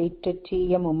வாழைத்து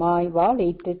சீயமுமாய்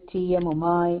வாழைத்து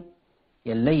சீயமுமாய்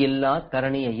எல்லையில்லா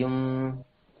தரணியையும்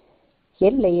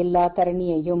எல்லையில்லா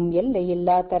தரணியையும்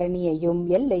எல்லையில்லா தரணியையும்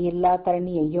எல்லையில்லா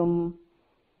தரணியையும்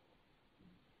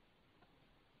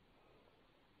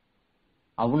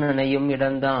அவுணனையும்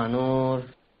இடந்தானோர்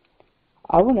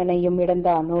அவுணனையும்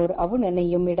இடந்தானோர்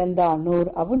அவுணனையும் இடந்தானோர்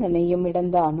அவுணனையும்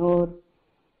இடந்தானோர்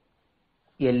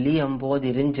எல்லி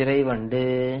அம்போதிருஞ்சிறை வண்டு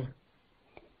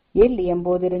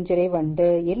எல்லியம்போதிருஞ்சிறை வண்டு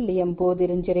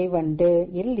எல்லியம்போதிருஞ்சிறை வண்டு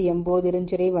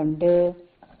எல்லியம்போதிருஞ்சிறை வண்டு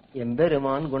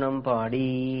எம்பெருமான் குணம் பாடி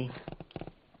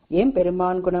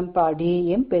எம்பெருமான் குணம் பாடி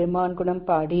எம்பெருமான் குணம்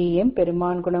பாடி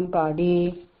எம்பெருமான் குணம் பாடி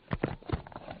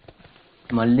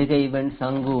மல்லிகைவன்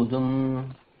சங்கூதும்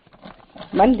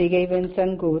மல்லிகைவன்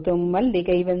சங்கூதும்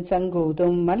மல்லிகைவன்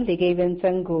சங்கூதும் மல்லிகைவன்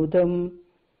சங்கூதும்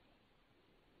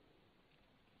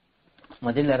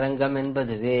மதிலரங்கம்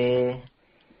என்பதுவே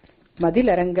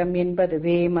மதிலரங்கம்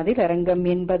என்பதுவே மதிலரங்கம்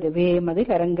என்பதுவே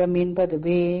மதிலரங்கம்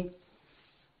என்பதுவே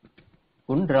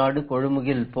குன்றாடு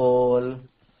கொழுமுகில் போல்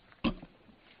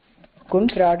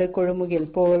குன்றாடு கொழுமுகில்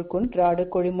போல் குன்றாடு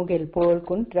கொழுமுகில் போல்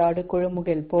குன்றாடு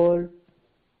கொழுமுகில் போல்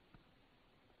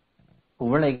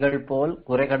குவளைகள் போல்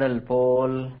குறைகடல்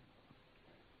போல்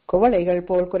குவளைகள்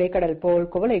போல் குறைகடல் போல்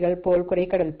குவளைகள் போல்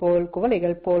குறைகடல் போல்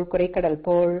குவளைகள் போல் குறைகடல்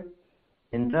போல்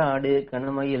நின்றாடு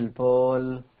கணமயில் போல்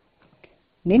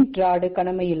நின்றாடு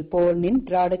கணமையில் போல்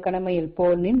நின்றாடு கணமையில்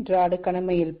போல் நின்றாடு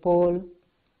கணமையில் போல்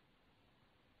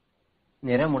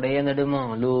நிறமுடைய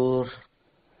நெடுமாலூர்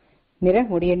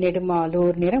நிறமுடைய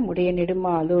நெடுமாலூர் நிறமுடைய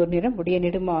நெடுமாலூர் நிறமுடைய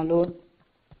நெடுமாலூர்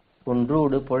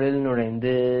குன்றூடு பொழில்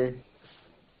நுழைந்து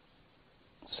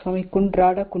சுவாமி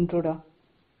குன்றாட குன்றூடா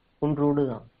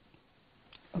குன்றூடுதான்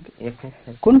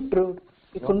குன்றூடு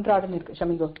குன்றாடுன்னு இருக்கு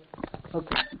ஷமிகோ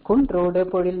ஓகே குன்றோடு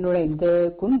பொழில் நுழைந்து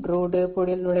குன்றோடு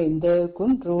பொழில் நுழைந்து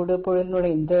குன்றோடு பொழில்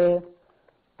நுழைந்து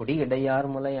கொடியிடையார்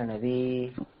முலை அணவி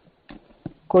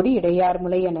கொடியிடையார்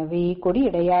முலை அணவி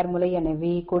கொடியிடையார் முலை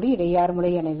அணவி கொடியிடையார்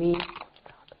முலை அணவி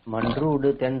மன்றூடு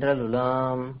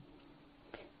தென்றலுலாம்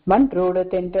மன்றோடு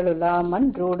தென்றலுலாம்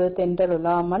மன்றோடு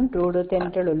தென்றலுலாம் மன்றோடு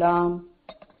தென்றலுலாம்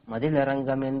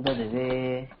மதிலரங்கம் என்பதுவே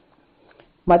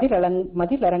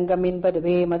மதிலரங்கம்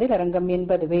என்பதுவே மதிலரங்கம்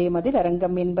என்பதுவே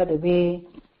மதிலரங்கம் என்பதுவே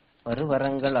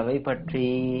பருவரங்கள் அவை பற்றி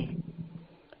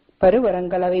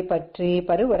பருவரங்கள் அவை பற்றி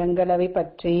பருவரங்கள் அவை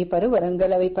பற்றி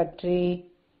பருவரங்கள் அவை பற்றி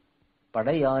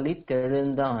படையாளி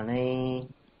தெழுந்தானை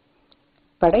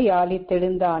படையாளி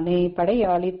தெழுந்தானே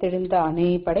படையாளி தெழுந்தானே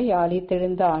படையாளி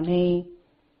தெழுந்தானே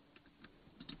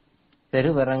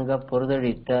பெருவரங்க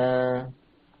பொருதழித்த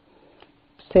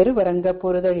செருவரங்க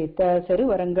பொருதழித்த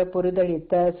செருவரங்க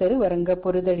பொருதழித்த செருவரங்க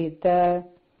பொருதழித்த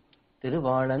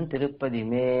திருவாளன் திருப்பதி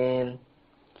மேல்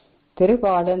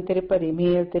திருவாளன் திருப்பதி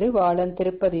மேல் திருவாளன்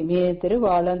திருப்பதி மேல்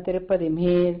திருவாளன் திருப்பதி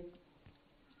மேல்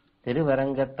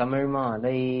திருவரங்க தமிழ்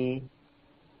மாலை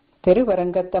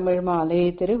திருவரங்க தமிழ் மாலை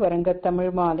திருவரங்க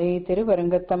தமிழ் மாலை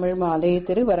திருவரங்க தமிழ் மாலை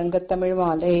திருவரங்க தமிழ்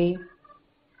மாலை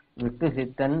விட்டு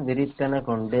சித்தன் விரித்தன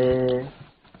கொண்டு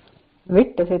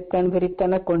விட்டு சித்தன்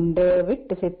விரித்தன கொண்டு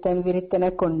விட்டு சித்தன்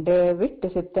விரித்தன கொண்டு விட்டு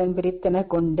சித்தன் விரித்தன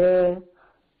கொண்டு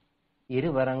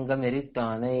இருவரங்கம்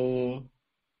எரித்தானை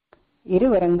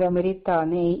இருவரங்கம்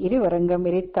எரித்தானே இருவரங்கம்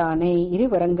எரித்தானே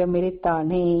இருவரங்கம்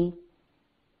எரித்தானே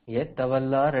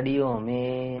ஏத்தவல்லார் அடியோமே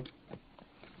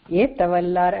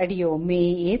ஏத்தவல்லார் அடியோமே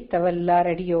ஏத்தவல்லார்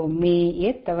அடியோமே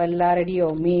ஏத்தவல்லார்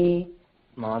அடியோமே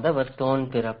மாதவத்தோன்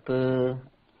பிறப்பு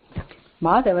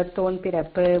மாதவத்தோன்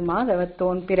பிறப்பு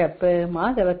மாதவத்தோன் பிறப்பு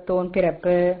மாதவத்தோன்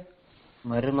பிறப்பு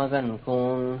மருமகன்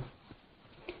கோன்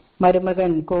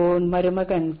மருமகன் கோன்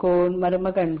மருமகன் கோன்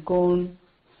மருமகன் கோன்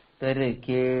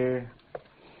பெருகீழ்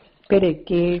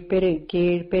பெருக்கீழ்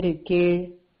பெருக்கீழ் பெருக்கீழ்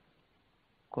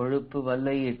கொழுப்பு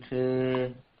வல்லையிற்று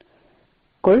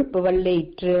கொழுப்பு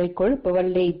வல்லையிற்று கொழுப்பு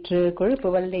வல்லையிற்று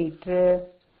கொழுப்பு வல்லையிற்று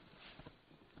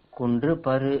குன்று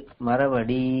பரு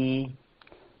மரவடி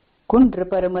குன்று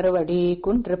பரு மரவடி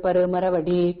குன்று பரு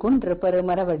மரவடி குன்று பரு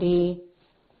மரவடி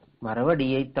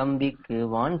மரவடியை தம்பிக்கு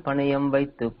வான் பணையம்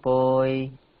வைத்து போய்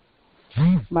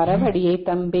மரவடியை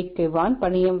தம்பிக்கு வான்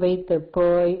பணியம் வைத்து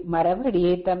போய்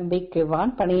மரவடியை தம்பிக்கு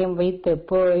வான் பணியம் வைத்து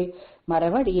போய்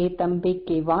மரவடியை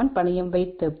தம்பிக்கு வான் பணியம்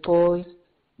வைத்து போய்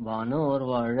வானோர்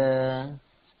வாழ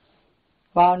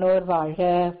வானோர் வாழ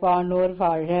வானோர்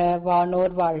வாழ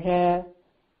வானோர் வாழ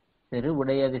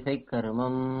செருவுடைய திசை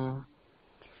கருமம்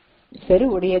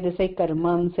செருவுடைய திசை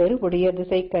கர்மம் செருவுடைய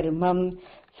திசை கர்மம்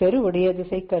செருவுடைய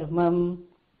திசை கர்மம்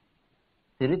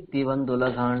திருத்தி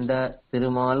வந்துலகாண்ட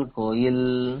திருமால் கோயில்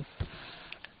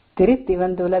திருத்தி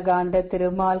வந்துலகாண்ட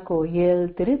திருமால் கோயில்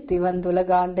திருத்தி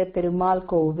வந்துலகாண்ட திருமால்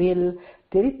கோவில்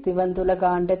திருத்தி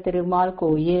வந்துலகாண்ட திருமால்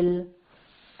கோயில்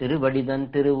திருவடிதன்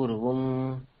திருவுருவும்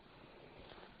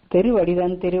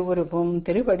திருவடிதன் திருவுருவும்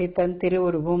திருவடித்தன்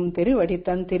திருவுருவும்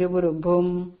திருவடித்தன்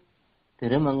திருவுருவும்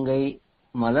திருமங்கை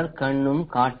மலர்கண்ணும்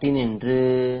காட்டி நின்று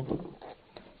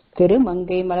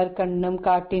திருமங்கை மலர்கண்ணும்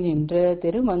காட்டி நின்று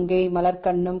திருமங்கை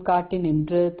மலர்கண்ணும் காட்டி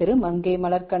நின்று திருமங்கை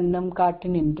மலர்கண்ணும் காட்டி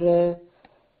நின்று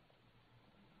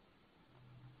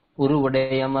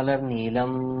உருவுடைய மலர்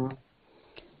நீலம்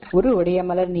உருவுடைய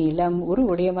மலர் நீலம்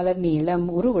உருவுடைய மலர் நீலம்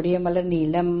உருவுடைய மலர்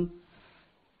நீலம்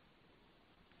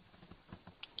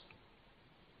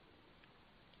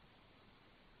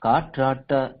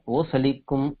காற்றாட்ட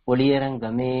ஓசலிக்கும்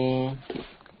ஒளியரங்கமே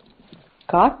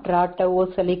காற்றாட்ட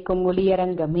ஓசலிக்கும்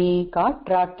ஒளியரங்கமே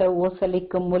காற்றாட்ட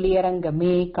ஓசலிக்கும்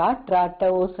ஒளியரங்கமே காற்றாட்ட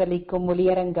ஓசலிக்கும்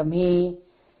ஒளியரங்கமே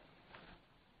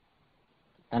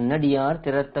தன்னடியார்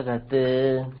திறத்தகத்து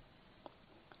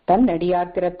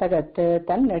தன்னடியார் திறத்தகத்து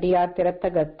தன்னடியார்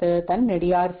திறத்தகத்து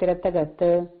தன்னடியார்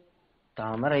திறத்தகத்து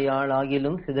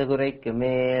தாமரையாளாகிலும் சிதகுரைக்கு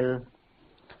மேல்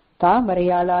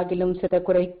தாமரையாளாகிலும்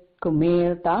சிதகுரைக்கு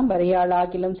மேல்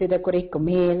தாமரையாளாகிலும் சிதகுரைக்கு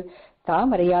மேல்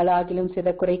தாமரையாளாகிலும்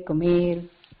சிதகுரைக்கு மேல்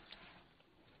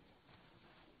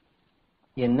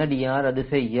என்னடியார் அது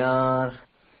செய்யார்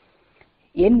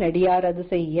என்னடியார் அது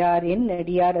செய்யார்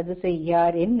என்னடியார் அது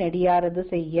செய்யார் என்னடியார் அது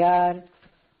செய்யார்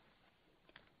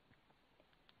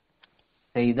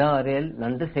செய்தாரேல்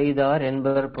நன்று செய்தார்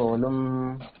என்பவர் போலும்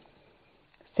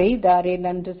செய்தாரே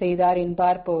நன்று செய்தார்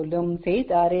என்பார் போலும்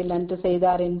செய்தாரே நன்று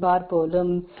செய்தார் என்பார்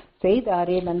போலும்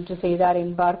செய்தாரே நன்று செய்தார்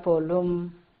என்பார் போலும்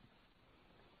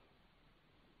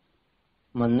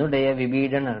மன்னுடைய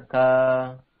விபீடனர்க்கா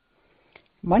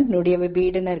மண்ணுடைய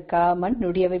விபீடனர்க்கா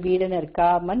மண்ணுடைய விபீடனர்க்கா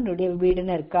மண்ணுடைய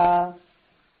விபீடனர்க்கா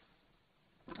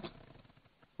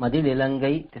மதில்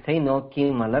இலங்கை திசை நோக்கி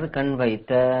மலர் கண்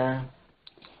வைத்த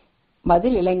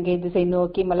மதில் இலங்கை திசை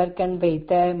நோக்கி மலர்கண்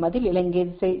வைத்த மதில் இலங்கை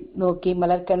திசை நோக்கி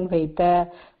மலர்கண் வைத்த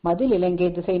மதில் இலங்கை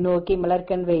திசை நோக்கி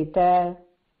மலர்கண் வைத்த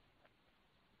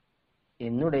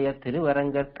என்னுடைய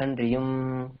திருவரங்கற்கன்றியும்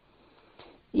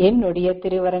என்னுடைய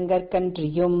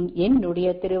திருவரங்கற்கன்றியும் என்னுடைய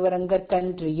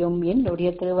திருவரங்கற்கன்றியும் என்னுடைய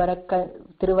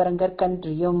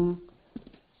திருவரங்கற்கன்றியும்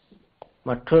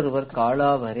மற்றொருவர்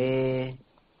காளாவரே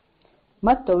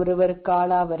மற்றொருவருக்கு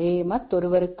ஆளாவரே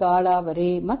மற்றொருவருக்கு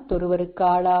ஆளாவரே மற்றொருவருக்கு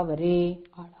ஆளாவரே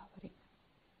ஆளாவரே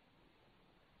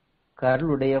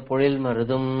கருளுடைய பொழில்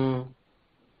மருதும்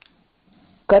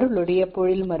கருளுடைய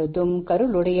பொழில் மருதும்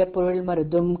கருளுடைய பொழில்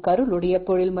மருதும் கருளுடைய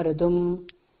பொழில் மருதும்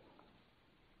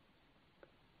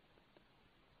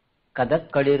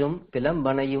கதக்களிரும்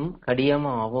பிளம்பனையும்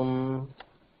கடியமாவும்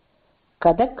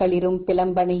கதக்களிரும்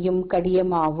பிளம்பனையும்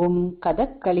கடியமாவும்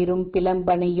கதக்களிரும்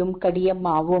பிளம்பனையும்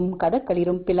கடியமாவும்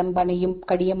கதக்களிரும் பிளம்பனையும்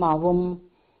கடியமாவும்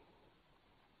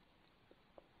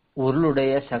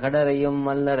உருளுடைய சகடரையும்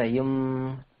மல்லரையும்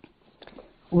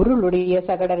உருளுடைய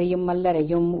சகடரையும்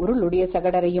மல்லரையும் உருளுடைய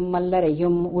சகடரையும்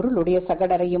மல்லரையும் உருளுடைய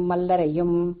சகடரையும்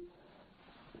மல்லரையும்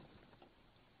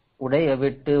உடைய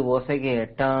விட்டு ஓசை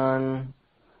கேட்டான்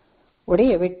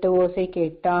உடைய விட்டு ஓசை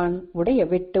கேட்டான் உடைய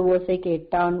விட்டு ஓசை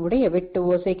கேட்டான் உடைய விட்டு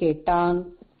ஓசை கேட்டான்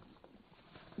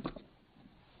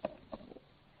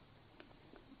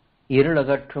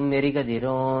இருளகற்றும்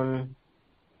எரிகதிரோன்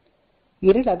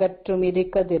இருளகற்றும்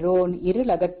எரிகதிரோன்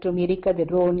இருளகற்றும்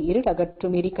எரிகதிரோன்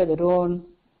இருளகற்றும் எரிகதிரோன்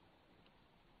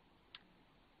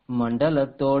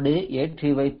மண்டலத்தோடு ஏற்றி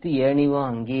வைத்து ஏணி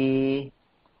வாங்கி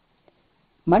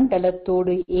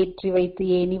மண்டலத்தோடு ஏற்றி வைத்து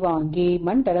ஏணி வாங்கி,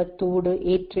 மண்டலத்தோடு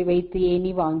ஏற்றி வைத்து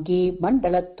ஏணி வாங்கி,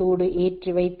 மண்டலத்தோடு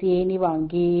ஏற்றி வைத்து ஏணி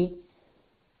வாங்கி.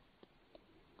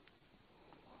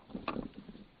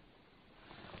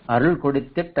 அருள்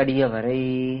கொடுத்திட்டடியவரை,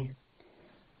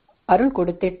 அருள்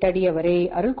கொடுத்திட்டு அடியவரை,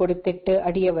 அருள் கொடுத்திட்டு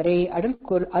அடியவரை,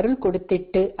 அருள்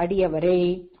கொடுத்திட்டு அடியவரை.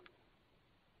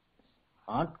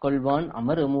 ஆட்கொள்வான்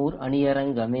அமருமூர்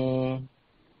அணியரங்கமே,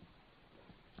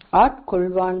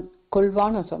 ஆட்கொள்வான்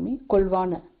கொள்வான சுவாமி,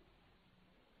 கொள்வான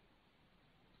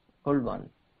கொள்வான்.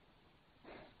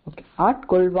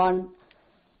 ஆட்கொள்வான்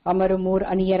அமருமூர்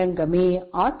அணியரங்கமே,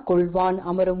 ஆட்கொள்வான்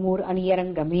அமருமூர்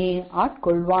அணியரங்கமே,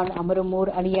 ஆட்கொள்வான்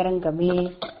அமருமூர் அணியரங்கமே.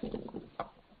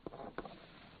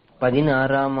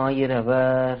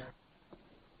 16,000வர்,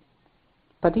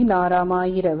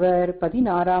 16,000வர்,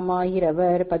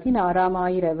 16,000வர்,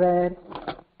 16,000வர்.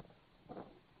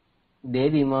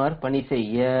 தேவிமார் பணி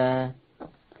செய்ய,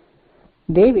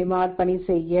 தேவிமார் பணி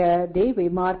செய்ய,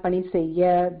 தேவிமார் பணி செய்ய,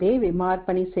 தேவிமார்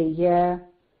பணி செய்ய.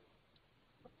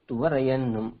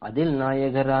 துவரையன்னும் அதில்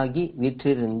நாயகராகி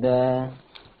வீற்றிருந்த,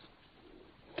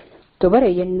 துவரை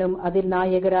என்னும் அதில்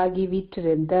நாயகராகி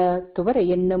வீற்றிருந்த, துவரை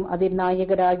என்னும் அதில்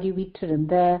நாயகராகி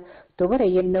வீற்றிருந்த, துவரை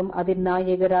என்னும் அதில்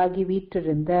நாயகராகி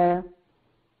வீற்றிருந்த.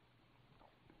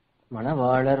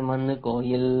 மணவாளர் மண்ணு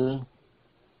கோயில்,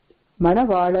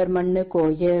 மணவாளர் மண்ணு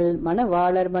கோயில்,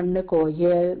 மணவாளர் மண்ணு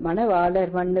கோயில்,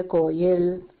 மணவாளர் மண்ணு கோயில்.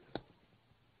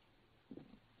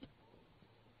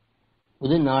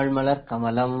 புது நாள் மலர்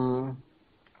கமலம்,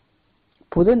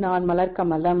 புது நாள் மலர்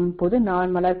கமலம், புது நாள்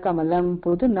மலர் கமலம்,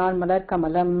 புது நாள் மலர்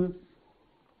கமலம்.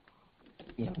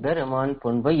 எம்பெருமான்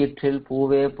பொன்வயிற்றில்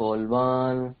பூவே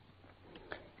போல்வான்,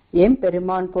 எம்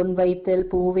பெருமான் பொன் வைத்தல்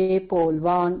பூவே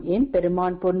போல்வான், எம்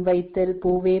பெருமான் பொன் வைத்தல்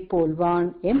பூவே போல்வான்,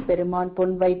 எம் பெருமான்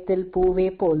பொன் வைத்தல் பூவே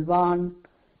போல்வான்.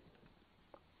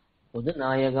 புது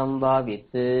நாயகம்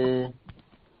பாவித்து,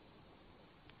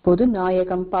 புது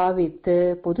நாயகம் பாவித்து,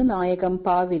 புது நாயகம்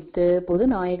பாவித்து, புது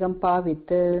நாயகம்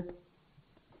பாவித்து.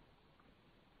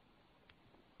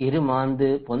 இருமாந்து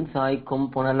பொன் சாய்க்கும்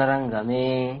புனலரங்கமே,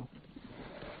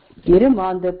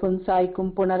 இருமாந்து புன்சாய்க்கும்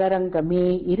புனலரங்கமே,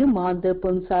 இருமாந்து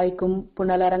புன்சாய்க்கும்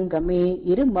புனலரங்கமே,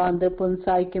 இருமாந்து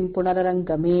புன்சாய்க்கும்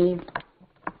புனலரங்கமே.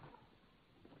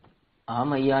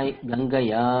 ஆமையாய்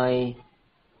கங்கையாய்,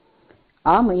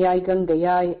 ஆமையாய்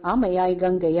கங்கையாய், ஆமையாய்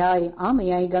கங்கையாய்,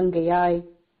 ஆமையாய் கங்கையாய்.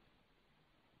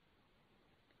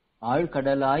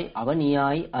 ஆழ்கடலாய்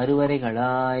அவனியாய்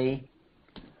அருவரைகளாய்,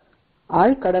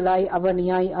 ஆழ்கடலாய்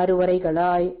அவனியாய்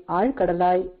அருவரைகளாய்,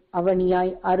 ஆழ்கடலாய்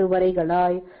அவனியாய்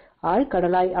அருவரைகளாய்,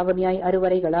 ஆழ்கடலாய் அவனியாய்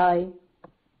அருவரைகளாய்.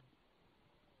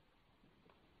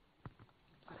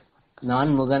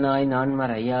 நான்முகனாய்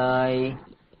நான்மறையாய்,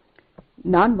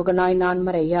 நான்முகனாய்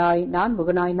நான்மறையாய்,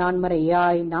 நான்முகனாய்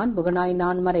நான்மறையாய், நான்முகனாய்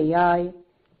நான்மறையாய்.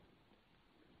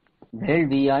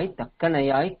 வேள்வியாய்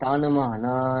தக்கனையாய்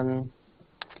தானுமானான்,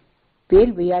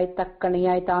 வேள்வியாய்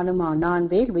தக்கனையாய் தானுமானான்,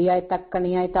 வேள்வியாய்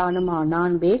தக்கனையாய்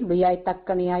தானுமானான், வேள்வியாய்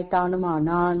தக்கனையாய்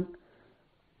தானுமானான்.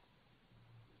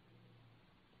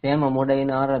 சேமமுடை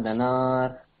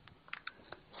நாரதனார்,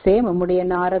 சேமமுடைய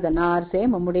நாரதனார்,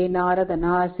 சேமமுடைய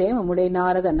நாரதனார், சேமமுடைய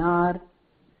நாரதனார்.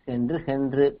 சென்று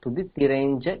சென்று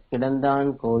துதித்திரைஞ்ச கிடந்தான்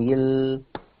கோயில்,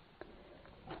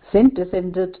 சென்று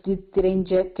சென்று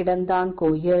துதித்திரைஞ்ச கிடந்தான்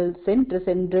கோயில், சென்று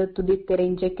சென்று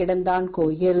துதித்திரைஞ்ச கிடந்தான்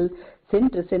கோயில்,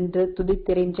 சென்று சென்று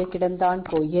துதித்திரைஞ்ச கிடந்தான்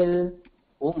கோயில்.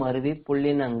 பூமருவி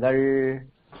புள்ளினங்கள்,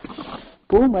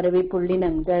 பூமருவி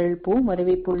புள்ளினங்கள்,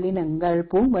 பூமருவி புள்ளினங்கள்,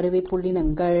 பூமருவி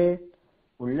புள்ளினங்கள்.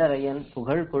 உள்ளரையன்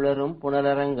புகழ் குளரும்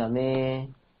புனலரங்கமே,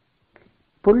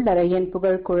 புல்லரையன்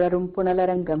புகழ் குழரும்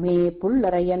புனலரங்கமே,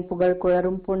 புல்லரையன் புகழ்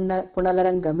குழரும்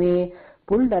புனலரங்கமே,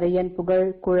 புல்லரையன் புகழ்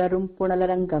குழரும்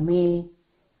புனலரங்கமே.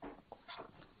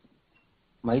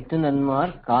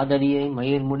 மைத்துனன்மார் காதலியை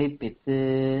மயிர் முடிப்பித்து,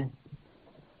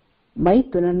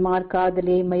 மைத்துனன்மார்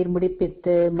காதலே மயிர்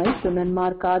முடிப்பித்து,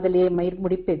 மைத்துனன்மார் காதலே மயிர்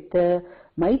முடிப்பித்து,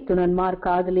 மைத்துனன்மார்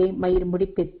காதலே மயிர்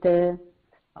முடிப்பித்து.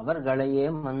 அவர்களையே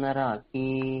மன்னராக்கி,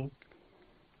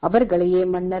 அவர்களையே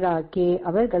மன்னராக்கி,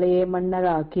 அவர்களையே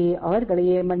மன்னராக்கி,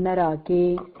 அவர்களையே மன்னராக்கி.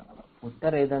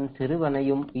 உத்தரைதன்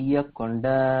சிறுவனையும் ஈயக் கொண்ட,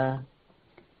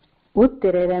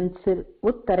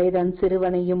 உத்தரைதன்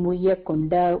சிறுவனையும் உய்யக்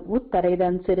கொண்ட,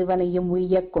 உத்தரைதன் சிறுவனையும்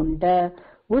உய்யக் கொண்ட,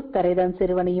 உத்தரைதன்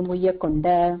சிறுவனையும் உய்யக் கொண்ட.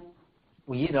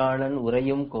 உயிராளன்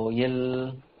உறையும் கோயில்,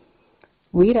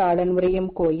 உயிராளன் உறையும்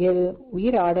கோயில்,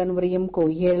 உயிராளன் உறையும்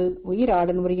கோயில்,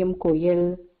 உயிராளன் உறையும் கோயில்.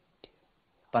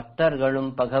 பத்தர்களும்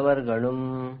பகவர்களும்,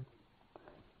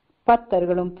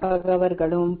 பத்தர்களும்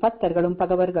பகவர்களும், பத்தர்களும்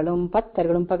பகவர்களும்,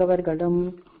 பத்தர்களும் பகவர்களும்.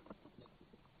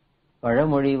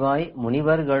 பழமொழிவாய்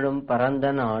முனிவர்களும் பரந்த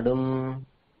நாடும்,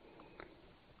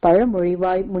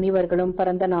 பழமொழிவாய் முனிவர்களும்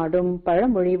பரந்த நாடும்,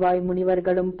 பழமொழிவாய்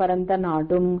முனிவர்களும் பரந்த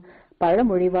நாடும்,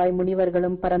 பழமொழிவாய்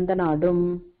முனிவர்களும் பரந்த நாடும்.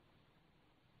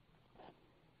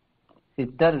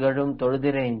 சித்தர்களும்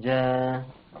தொழுதிரைஞ்ச,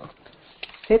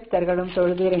 சித்தர்களும்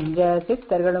தொழுதிரைஞ்ச,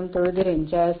 சித்தர்களும்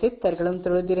தொழுதிரைஞ்ச, சித்தர்களும்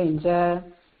தொழுதிரைஞ்ச.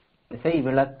 திசை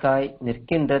விளக்காய்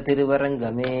நிற்கின்ற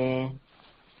திருவரங்கமே,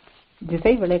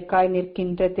 திசை விளக்காய்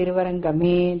நிற்கின்ற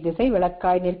திருவரங்கமே, திசை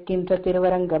விளக்காய் நிற்கின்ற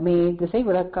திருவரங்கமே, திசை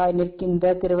விளக்காய்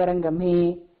நிற்கின்ற திருவரங்கமே.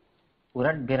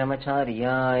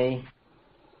 குரட்பிரமச்சாரியாய்,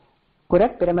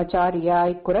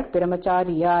 குரட்பிரமச்சாரியாய்,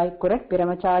 குரட்பிரமச்சாரியாய்,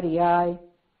 குரட்பிரமச்சாரியாய்.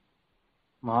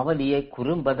 மாவலியை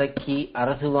குறும்பதக்கி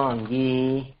அரசு வாங்கி,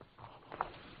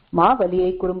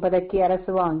 மாவலியை குறும்பதக்கி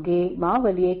அரசு வாங்கி,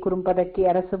 மாவலியை குறும்பதக்கி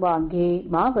அரசு வாங்கி,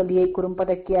 மாவலியை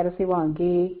குறும்பதக்கி அரசு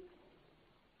வாங்கி.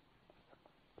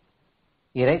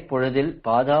 இறைப்பொழுதில்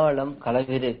பாதாளம்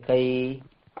களவிருக்கை,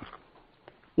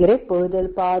 இறைப்பொழுதில்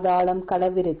பாதாளம்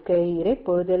களவிருக்கை,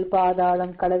 இறைப்பொழுதில்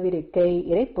பாதாளம் களவிருக்கை,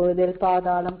 இறைப்பொழுதில்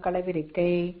பாதாளம்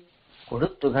களவிருக்கை.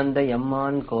 கொடுத்துகந்த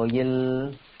எம்மான் கோயில்,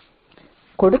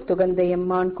 கொடுத்துகந்த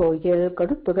எம்மான் கோயில்,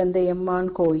 கொடுத்துகந்த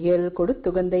எம்மான் கோயில்,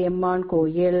 கொடுத்துகந்த எம்மான்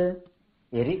கோயில்.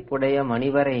 எரிப்புடைய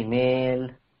மணிவரை மேல்,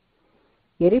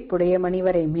 எரிப்புடைய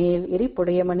மணிவரை மேல்,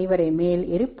 எரிப்புடைய மணிவரை மேல்,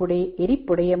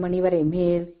 எரிப்புடைய மணிவரை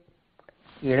மேல்.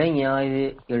 இளைஞாயிறு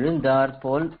எழுந்தார்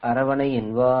போல் அரவணை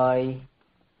என்பாய்,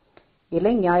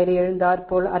 இளைஞாயிறு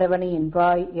எழுந்தாற்போல் அரவணை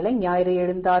என்பாய், இளைஞாயிறு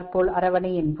எழுந்தாற்போல்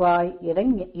அரவணை என்பாய்,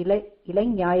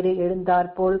 இளைஞாயிறு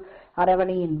எழுந்தாற்போல்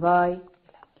அரவணை என்பாய்.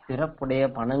 சிறப்புடைய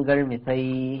பணங்கள் மிசை,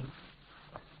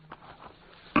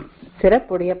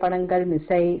 சிறப்புடைய பணங்கள்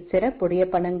மிசை, சிறப்புடைய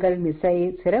பணங்கள் மிசை,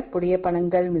 சிறப்புடைய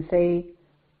பணங்கள் மிசை.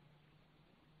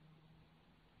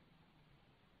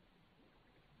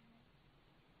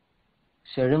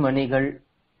 செழுமணிகள்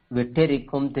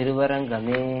விட்டெரிக்கும்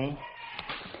திருவரங்கமே,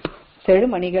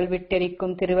 செழுமணிகள்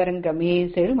விட்டெரிக்கும் திருவரங்கமே,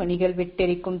 செழுமணிகள்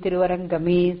விட்டெரிக்கும்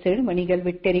திருவரங்கமே, செழுமணிகள்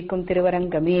விட்டெரிக்கும்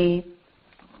திருவரங்கமே.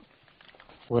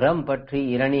 உரம் பற்றி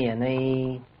இரணியனை,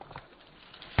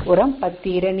 உரம் பத்தி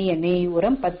இரணியனே,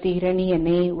 உரம் பத்தி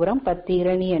இரணியனே, உரம் பத்தி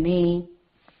இரணியனே.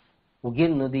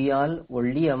 உகிர் நுதியால்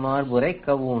ஒள்ளிய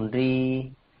மார்புரைக்க ஊன்றி,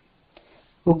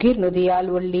 உகிர் நுதியால்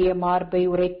ஒல்லிய மார்பை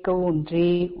உரைக்க ஊன்றி,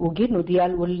 உகிர்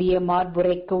நுதியால் ஒல்லிய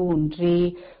மார்புரைக்க ஊன்றி,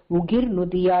 உகிர்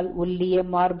நுதியால் ஒல்லிய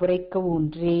மார்புரைக்க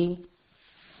ஊன்றி.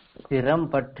 சிரம்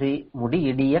பற்றி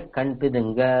முடியிடிய கண்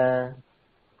பிதுங்க,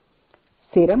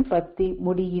 சிரம் பத்தி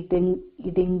முடி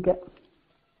இடுங்க,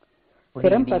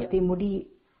 சிரம் பத்தி முடி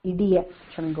இடிய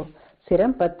சங்கோ,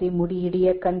 சிரம் பத்தி முடி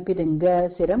இடிய கண் பிதுங்க,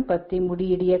 சிரம் பத்தி முடி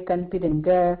இடிய கண் பிதுங்க,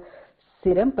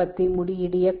 சிரம் பத்தி முடி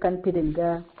இடிய கண் பிதுங்க.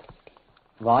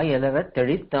 வாயலற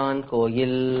தெளித்தான்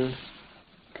கோயில்,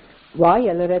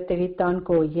 வாயலற தெளித்தான்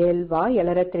கோயில்,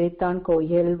 வாயலற தெளித்தான்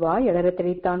கோயில், வாயலற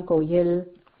தெளித்தான் கோயில்.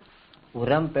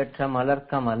 உரம் பெற்ற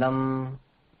மலர்கமலம்,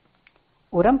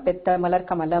 உரம் பெற்ற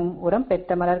மலர்கமலம், உரம்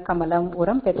பெற்ற மலர்கமலம்,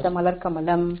 உரம் பெற்ற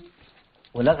மலர்கமலம்.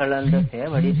 உலகளந்த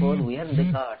சேவடி போல் உயர்ந்து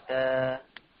காட்ட,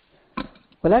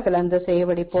 உலகளந்த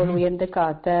சேவடி போல் உயர்ந்து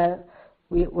காட்ட,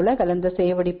 உலகளந்த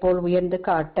சேவடி போல் உயர்ந்து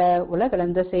காட்ட,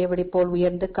 உலகளந்த சேவடி போல்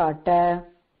உயர்ந்து காட்ட.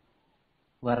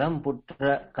 வரம்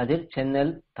புற்ற கதிர்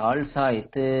சென்னல் தாழ்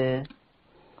சாய்த்து,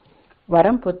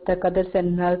 வரம் புத்த கதிர்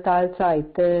சென்னல் தாழ்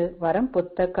சாய்த்து, வரம்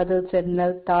புத்த கதிர்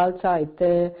சென்னல் தாழ் சாய்த்து,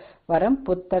 வரம்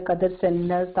புத்த கதிர்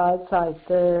சென்னல் தாழ்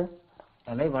சாய்த்து.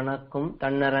 தலை வணக்கும்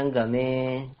தன்னரங்கமே,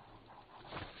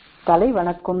 தலை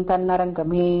வணக்கும்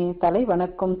தன்னரங்கமே, தலை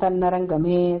வணக்கும்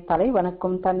தன்னரங்கமே, தலை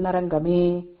வணக்கும் தன்னரங்கமே.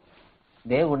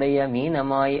 தேவுடைய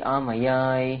மீனமாய்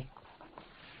ஆமையாய்,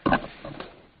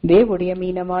 தேவுடைய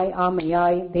மீனமாய்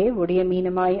ஆமையாய், தேவுடைய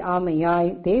மீனமாய் ஆமையாய்,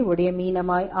 தேவுடைய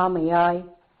மீனமாய் ஆமையாய்.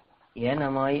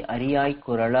 ஏனமாய் அரியாய்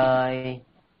குரலாய்,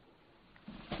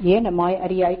 ஏனமாய்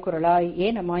அரியாய் குரலாய்,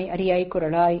 ஏனமாய் அரியாய்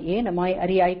குரலாய், ஏனமாய்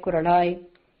அரியாய் குரலாய்.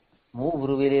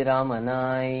 மூவுருவிரி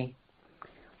ராமனாய்,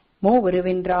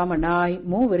 மூவுருவின் ராமனாய்,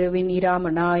 மூவுருவின்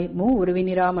இராமனாய்,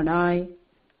 மூவுருவின் இராமனாய்.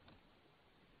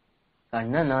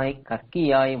 கண்ணனாய்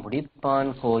கற்கியாய்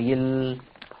முடிப்பான் கோயில்,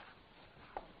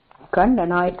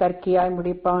 கண்ணனாய் கற்கியாய்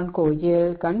முடிப்பான் கோயில்,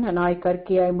 கண்ணனாய்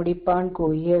கற்கியாய் முடிப்பான்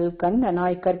கோயில்,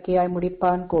 கண்ணனாய் கற்கியாய்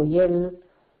முடிப்பான் கோயில்.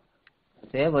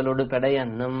 சேவலொடு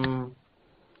பெடையன்னம்,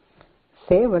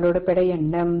 சேவலோடு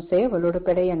பெடையன்னம், சேவலோடு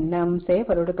பெடையன்னம்,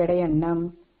 சேவலோடு பெடையன்னம்.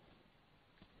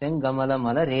 செங்கமல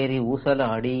மலரேறி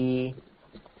ஊசலாடி,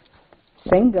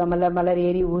 செங்கமல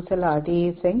மலரேறி ஊசலாடி,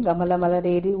 செங்கமல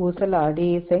மலரேறி ஊசலாடி,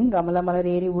 செங்கமல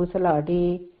மலரேறி ஊசலாடி.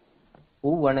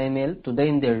 பூவனை மேல்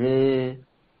துதைந்தெழு,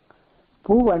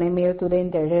 பூவனை மேல்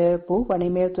துதைந்தெழு, பூவனை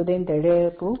மேல் துதைந்தெழு,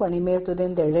 பூவனை மேல்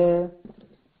துதைந்தெழு.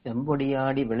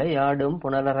 செம்பொடியாடி விளையாடும்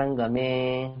புனலரங்கமே,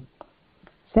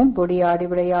 செம்பொடியாடி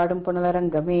விளையாடும்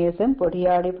புனலரங்கமே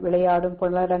செம்பொடியாடி விளையாடும்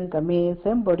புனலரங்கமே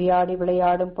செம்பொடியாடி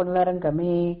விளையாடும்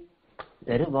புனலரங்கமே.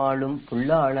 செருவாளும்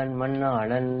புல்லாளன்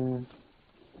மண்ணாளன்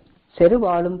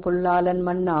செருவாளும் புல்லாளன்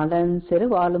மண்ணாளன்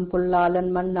செருவாளும்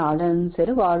புல்லாளன் மண்ணாளன்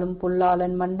செருவாளும்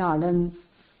புல்லாளன் மண்ணாளன்.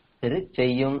 சிறு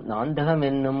செய்யும் நாந்தகம்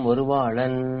என்னும்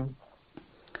ஒருவாளன்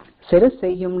சிறு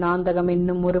செய்யும் நாந்தகம்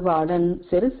என்னும் ஒருவாளன்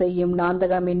சிறு செய்யும்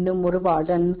நாந்தகம் என்னும்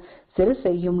ஒருவாளன் சிறு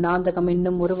செய்யும் நாந்தகம்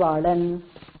என்னும் ஒருவாளன்.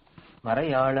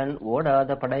 மறையாளன்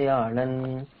ஓடாத படையாளன்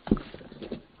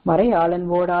மறையாளன்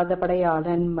ஓடாத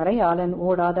படையாளன் மறையாளன்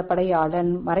ஓடாத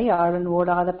படையாளன் மறையாளன்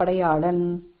ஓடாத படையாளன்.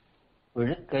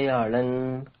 விழுக்கையாளன்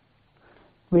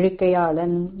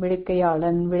விழுக்கையாளன்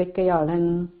விழுக்கையாளன் விழுக்கையாளன்.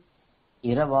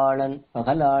 இரவாளன்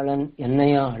பகலாளன்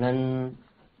எண்ணெயாளன்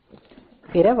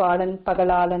இரவாளன்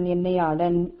பகலாளன்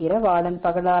எண்ணெயாளன் இரவாளன்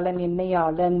பகலாளன்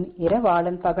எண்ணெயாளன்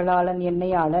இரவாளன் பகலாளன்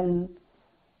எண்ணெயாளன்.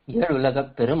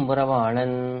 ஏழுலகப்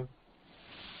பெரும்புறவாளன்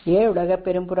ஏழுலகப்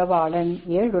பெரும்புறவாளன்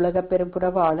ஏழுலகப்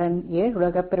பெரும்புறவாளன்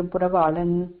ஏழுலகப்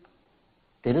பெரும்புறவாளன்.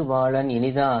 திருவாளன்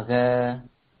இனிதாக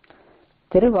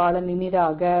திருவாளன்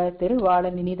இனிதாக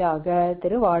திருவாளன் இனிதாக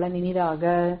திருவாளன் இனிதாக.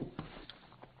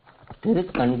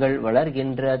 திருக்கண்கள்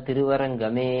வளர்கின்ற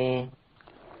திருவரங்கமே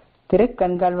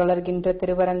திருக்கண்கள் வளர்கின்ற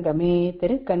திருவரங்கமே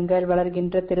திருக்கண்கள்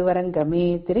வளர்கின்ற திருவரங்கமே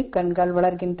திருக்கண்கள்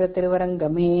வளர்கின்ற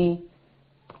திருவரங்கமே.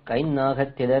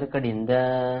 கைநாகத்திடர்கடிந்த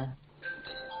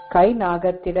கை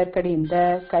நாகத்திடர்கடிந்த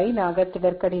கை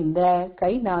நாகத்திடர்கடிந்த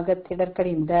கை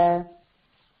நாகத்திடர்கடிந்த.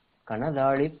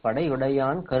 கனதாழி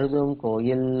படையுடையான் கருதும்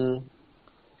கோயில்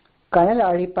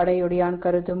கனலாழி படையுடையான்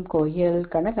கருதும் கோயில்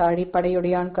கனலாழி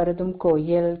படையுடையான் கருதும்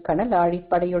கோயில் கனலாழி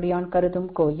படையுடையான் கருதும்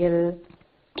கோயில்.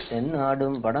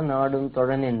 தென்னாடும் வடநாடும்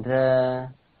தொழநின்ற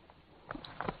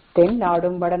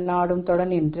தென்னாடும் வடநாடும்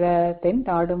தொடநின்ற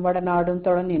தென்னாடும் வடநாடும்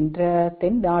தொடநின்ற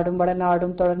தென்னாடும்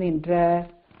வடநாடும் தொடநின்ற.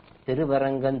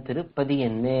 திருவரங்கன் திருப்பதி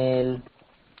என்மேல்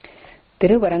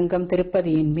திருவரங்கம்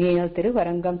திருப்பதியின் மேல்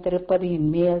திருவரங்கம் திருப்பதியின்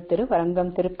மேல்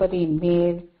திருவரங்கம் திருப்பதியின்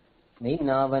மேல்.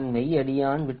 மெய்நாவன்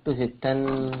மெய்யடியான் விட்டு சித்தன்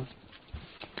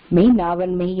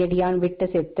மெய்நாவன் மெய்யடியான் விட்டு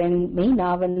சித்தன்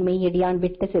மெய்நாவன் மெய்யடியான்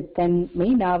விட்டு சித்தன்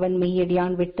மெய்நாவன்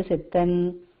மெய்யடியான் விட்டு சித்தன்.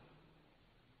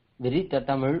 விரித்த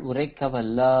தமிழ் உரைக்க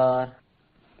வல்லார்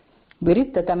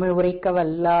விரித்த தமிழ் உரைக்க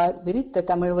வல்லார் விரித்த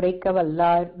தமிழ் உரைக்க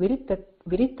வல்லார்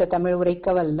விரித்த தமிழ் உரைக்க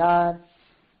வல்லார்.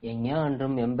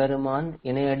 எஞ்ஞான்றும் எம்பெருமான்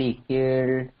இணையடி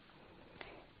கீழ்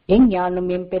என் ஞானம்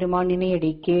எம்பெருமான் இணையடி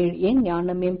கீழ் என்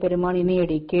ஞானம் எம்பெருமான்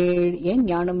இணையடி கீழ் என்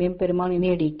ஞானம் எம்பெருமான்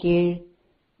இணையடி கீழ்.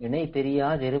 இணை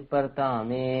தெரியாதிருப்பர்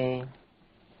தாமே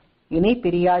இணை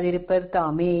பிரியாதிருப்பர்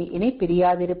தாமே இணை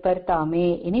பிரியாதிருப்பர் தாமே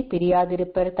இணை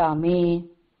பிரியாதிருப்பர் தாமே.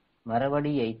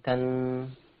 மரவடியை தன்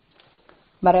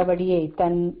மரவடியை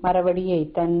தன் மரவடியை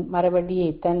தன் மரவடியை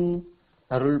தன்.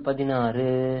 அருள் 16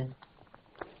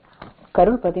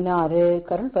 கருள் 16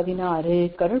 கருள் 16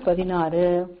 கருள் 16.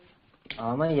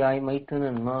 ஆமையாய்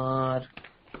மைத்துனன்மார்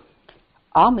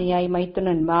ஆமையாய்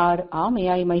மைத்துனன்மார்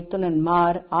ஆமையாய்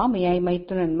மைத்துனன்மார் ஆமையாய்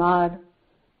மைத்துனன்மார்.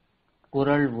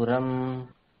 குறள் உரம்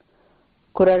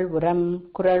குறள் உரம்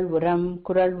குறள் உரம்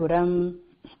குறள் உரம்.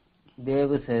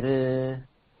 தேவு செரு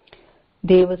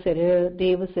தேவு செரு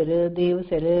தேவு செரு தேவு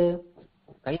செரு.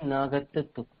 கை நாகத்து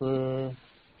துப்பு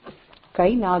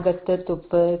கை நாகத்து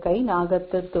துப்பு கை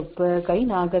நாகத்து துப்பு கை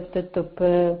நாகத்து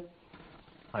துப்பு.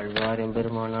 ஆழ்வார்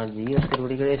எம்பெருமானார் ஜீய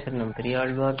திருவடிகளே சரணம்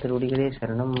பெரியாழ்வார் திருவடிகளே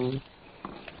சரணம்.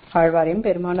 ஆழ்வார்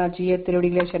எம்பெருமானார் ஜீய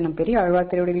திருவடிகளே சரணம் பெரிய ஆழ்வார்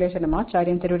திருவடிகளே சரணம்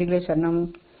ஆச்சாரியன் திருவடிகளே சரணம்.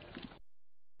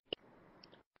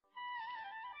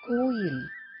 கோயில்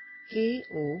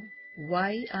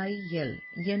KOYIL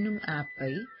என்னும்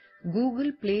ஆப்பை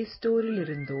Google play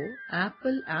ஸ்டோரிலிருந்தோ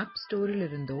apple app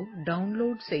ஸ்டோரிலிருந்தோ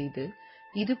download செய்து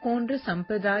இது போன்ற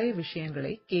சம்பிரதாய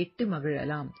விஷயங்களை கேட்டு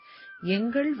மகிழலாம்.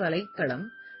 எங்கள் வலைத்தளம்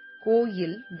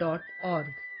koil.org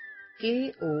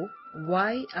KOYIL.org.